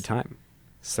rocks. Good time.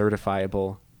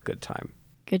 Certifiable good time.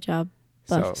 Good job,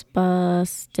 So-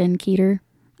 Bustin Keeter.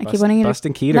 I keep Bust- wanting to.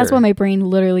 Bustin' Keeter. That's what my brain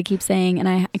literally keeps saying, and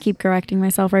I keep correcting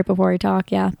myself right before I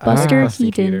talk. Yeah, I like Buster Bustin'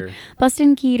 Keaton. Keeter.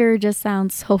 Bustin Keeter just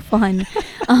sounds so fun.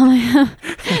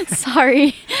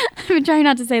 Sorry, I've been trying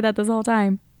not to say that this whole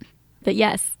time, but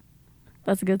yes,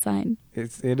 that's a good sign.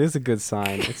 It is a good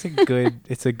sign.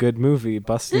 It's a good movie.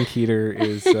 Bustin' Keeter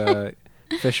is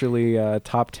officially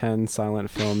top 10 silent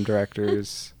film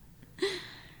directors.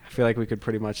 I feel like we could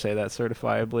pretty much say that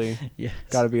certifiably. Yes.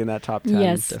 Got to be in that top 10.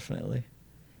 Yes. Definitely.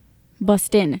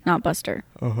 Bustin, not Buster.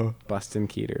 Uh-huh. Bustin'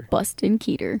 Keeter. Bustin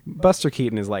Keeter. Buster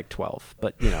Keaton is like 12,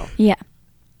 but Yeah. Yeah.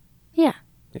 yeah.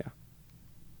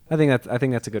 I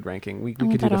think that's a good ranking. We I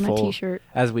want could do that the on a full t-shirt.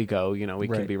 as we go. We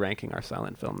Right. could be ranking our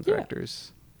silent film Yeah.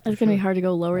 directors. It's gonna be hard to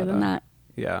go lower But, than that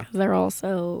Yeah. because they're all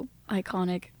so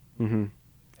iconic. hmm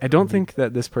I don't think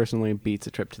that this personally beats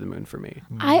A Trip to the Moon for me.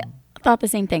 I thought the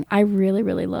same thing. I really,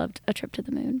 really loved A Trip to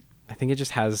the Moon. I think it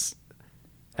just has.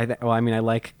 I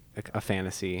like a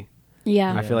fantasy.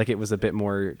 Yeah, I feel like it was a bit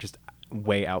more just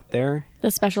way out there. the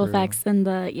special True. effects and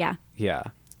the Yeah,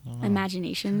 I don't know.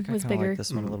 imagination I was kinda bigger. like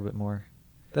this one a Mhm. little bit more.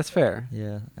 that's fair.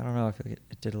 Yeah, I don't know. I feel like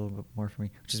it did a little bit more for me,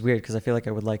 which is weird because I feel like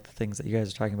I would like the things that you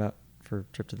guys are talking about for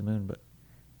Trip to the Moon, but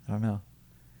I don't know.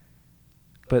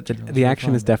 But It was the really action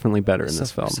fun. is definitely better in So-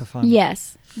 this film. so fun.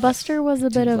 Yes, Buster was I a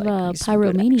bit do of like a me some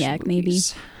good pyromaniac, action maybe.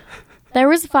 movies. There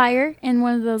was fire in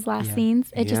one of those last Yeah.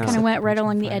 scenes. It just Yeah. kind of went Set right bridge on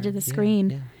along the fire. edge of the Yeah, screen.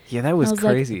 yeah. Yeah, that was I was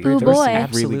like, crazy. "Ooh, there were boy." some really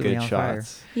Absolutely good on fire.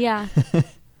 shots. Yeah. And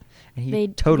he They-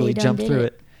 totally they done jumped did through it.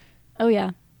 it. Oh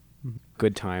yeah.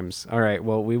 Good times. All right.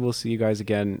 Well, we will see you guys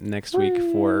again next week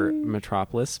for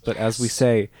Metropolis. But as we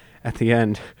say at the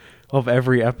end of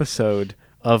every episode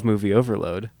of Movie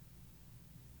Overload,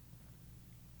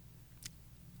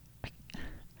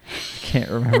 Can't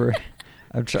remember.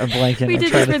 I'm blanking. We I'm did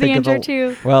trying this to for the think of intro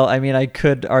too. Well, I mean, I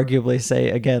could arguably say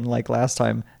again, like last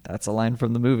time, that's a line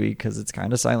from the movie because it's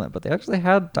kind of silent, but they actually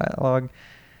had dialogue.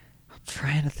 I'm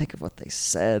trying to think of what they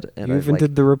said. And you I, even like,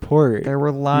 did the report. there were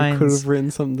You could lines. have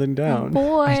written something down.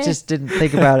 Boy. I just didn't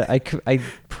think about it.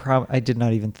 I did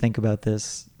not even think about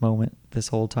this moment this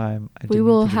whole time. I We didn't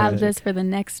will think about have it. this for the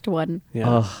next one. Yeah.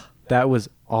 Ugh. That was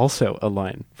also a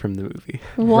line from the movie.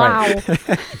 Wow.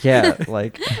 Yeah,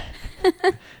 like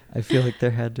I feel like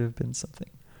there had to have been something.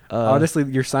 Honestly,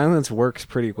 your silence works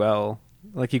pretty well.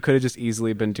 Like you could have just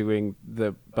easily been doing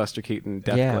the Buster Keaton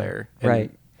death Yeah, glare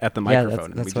right. at the yeah,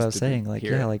 microphone. and that's we what I was just didn't saying. Like,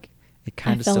 hear yeah, it. like it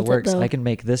kind of felt still it, works. though. I can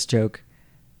make this joke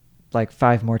like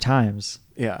 5 more times.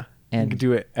 Yeah. And you can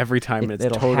do it every time, and it's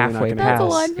it'll totally not halfway going to That's a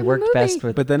pass. line happen. from It the worked movie. best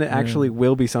with. But then it actually Moon.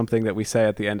 will be something that we say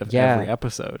at the end of Yeah. every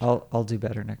episode. I'll do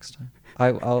better next time.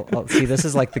 I'll see. This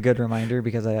is like the good reminder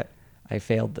because I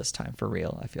failed this time for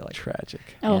real. I feel like Tragic.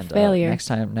 Oh, And, failure. Next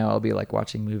time, now I'll be like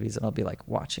watching movies and I'll be like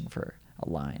watching for a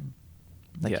line.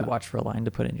 Like Yeah. you watch for a line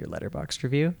to put in your Letterboxd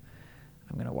review.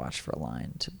 I'm gonna watch for a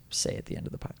line to say at the end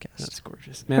of the podcast. That's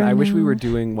gorgeous. Man, I wish we were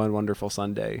doing One Wonderful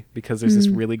Sunday because there's this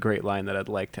Mm. really great line that I'd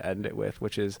like to end it with,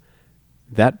 which is,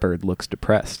 "That bird looks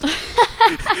depressed."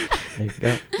 There you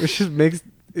go. Which just makes it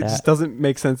just That- doesn't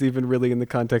make sense even really in the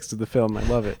context of the film. I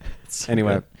love it. So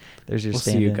Anyway, good. There's your we'll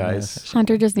see you stand-in, guys. fashion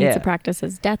Hunter line. just needs Yeah. to practice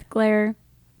his death glare,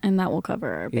 and that will cover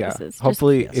our Yeah. bases. Just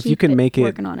Hopefully, if you keep can make it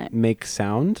working on it. make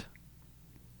sound,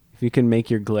 If you can make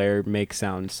your glare make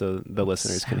sound so the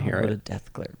listeners can hear What it. a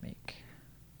death glare make?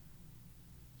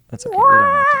 That's okay. We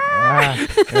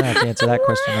don't have to answer that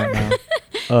question right now.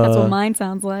 That's what mine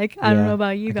sounds like. I don't know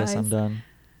about you I guys. guess I'm done.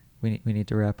 We need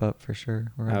to wrap up for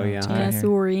sure. We're Oh, out of yeah. time Yeah, here.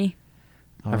 sorry.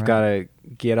 All I've right. got to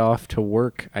get off to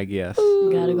work, I guess.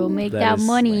 Gotta go make that is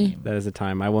money. lame. That is the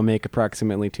time. I will make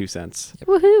approximately 2 cents.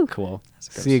 Woohoo. Cool.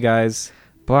 That's a See you guys.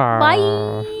 Bye.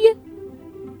 Bye.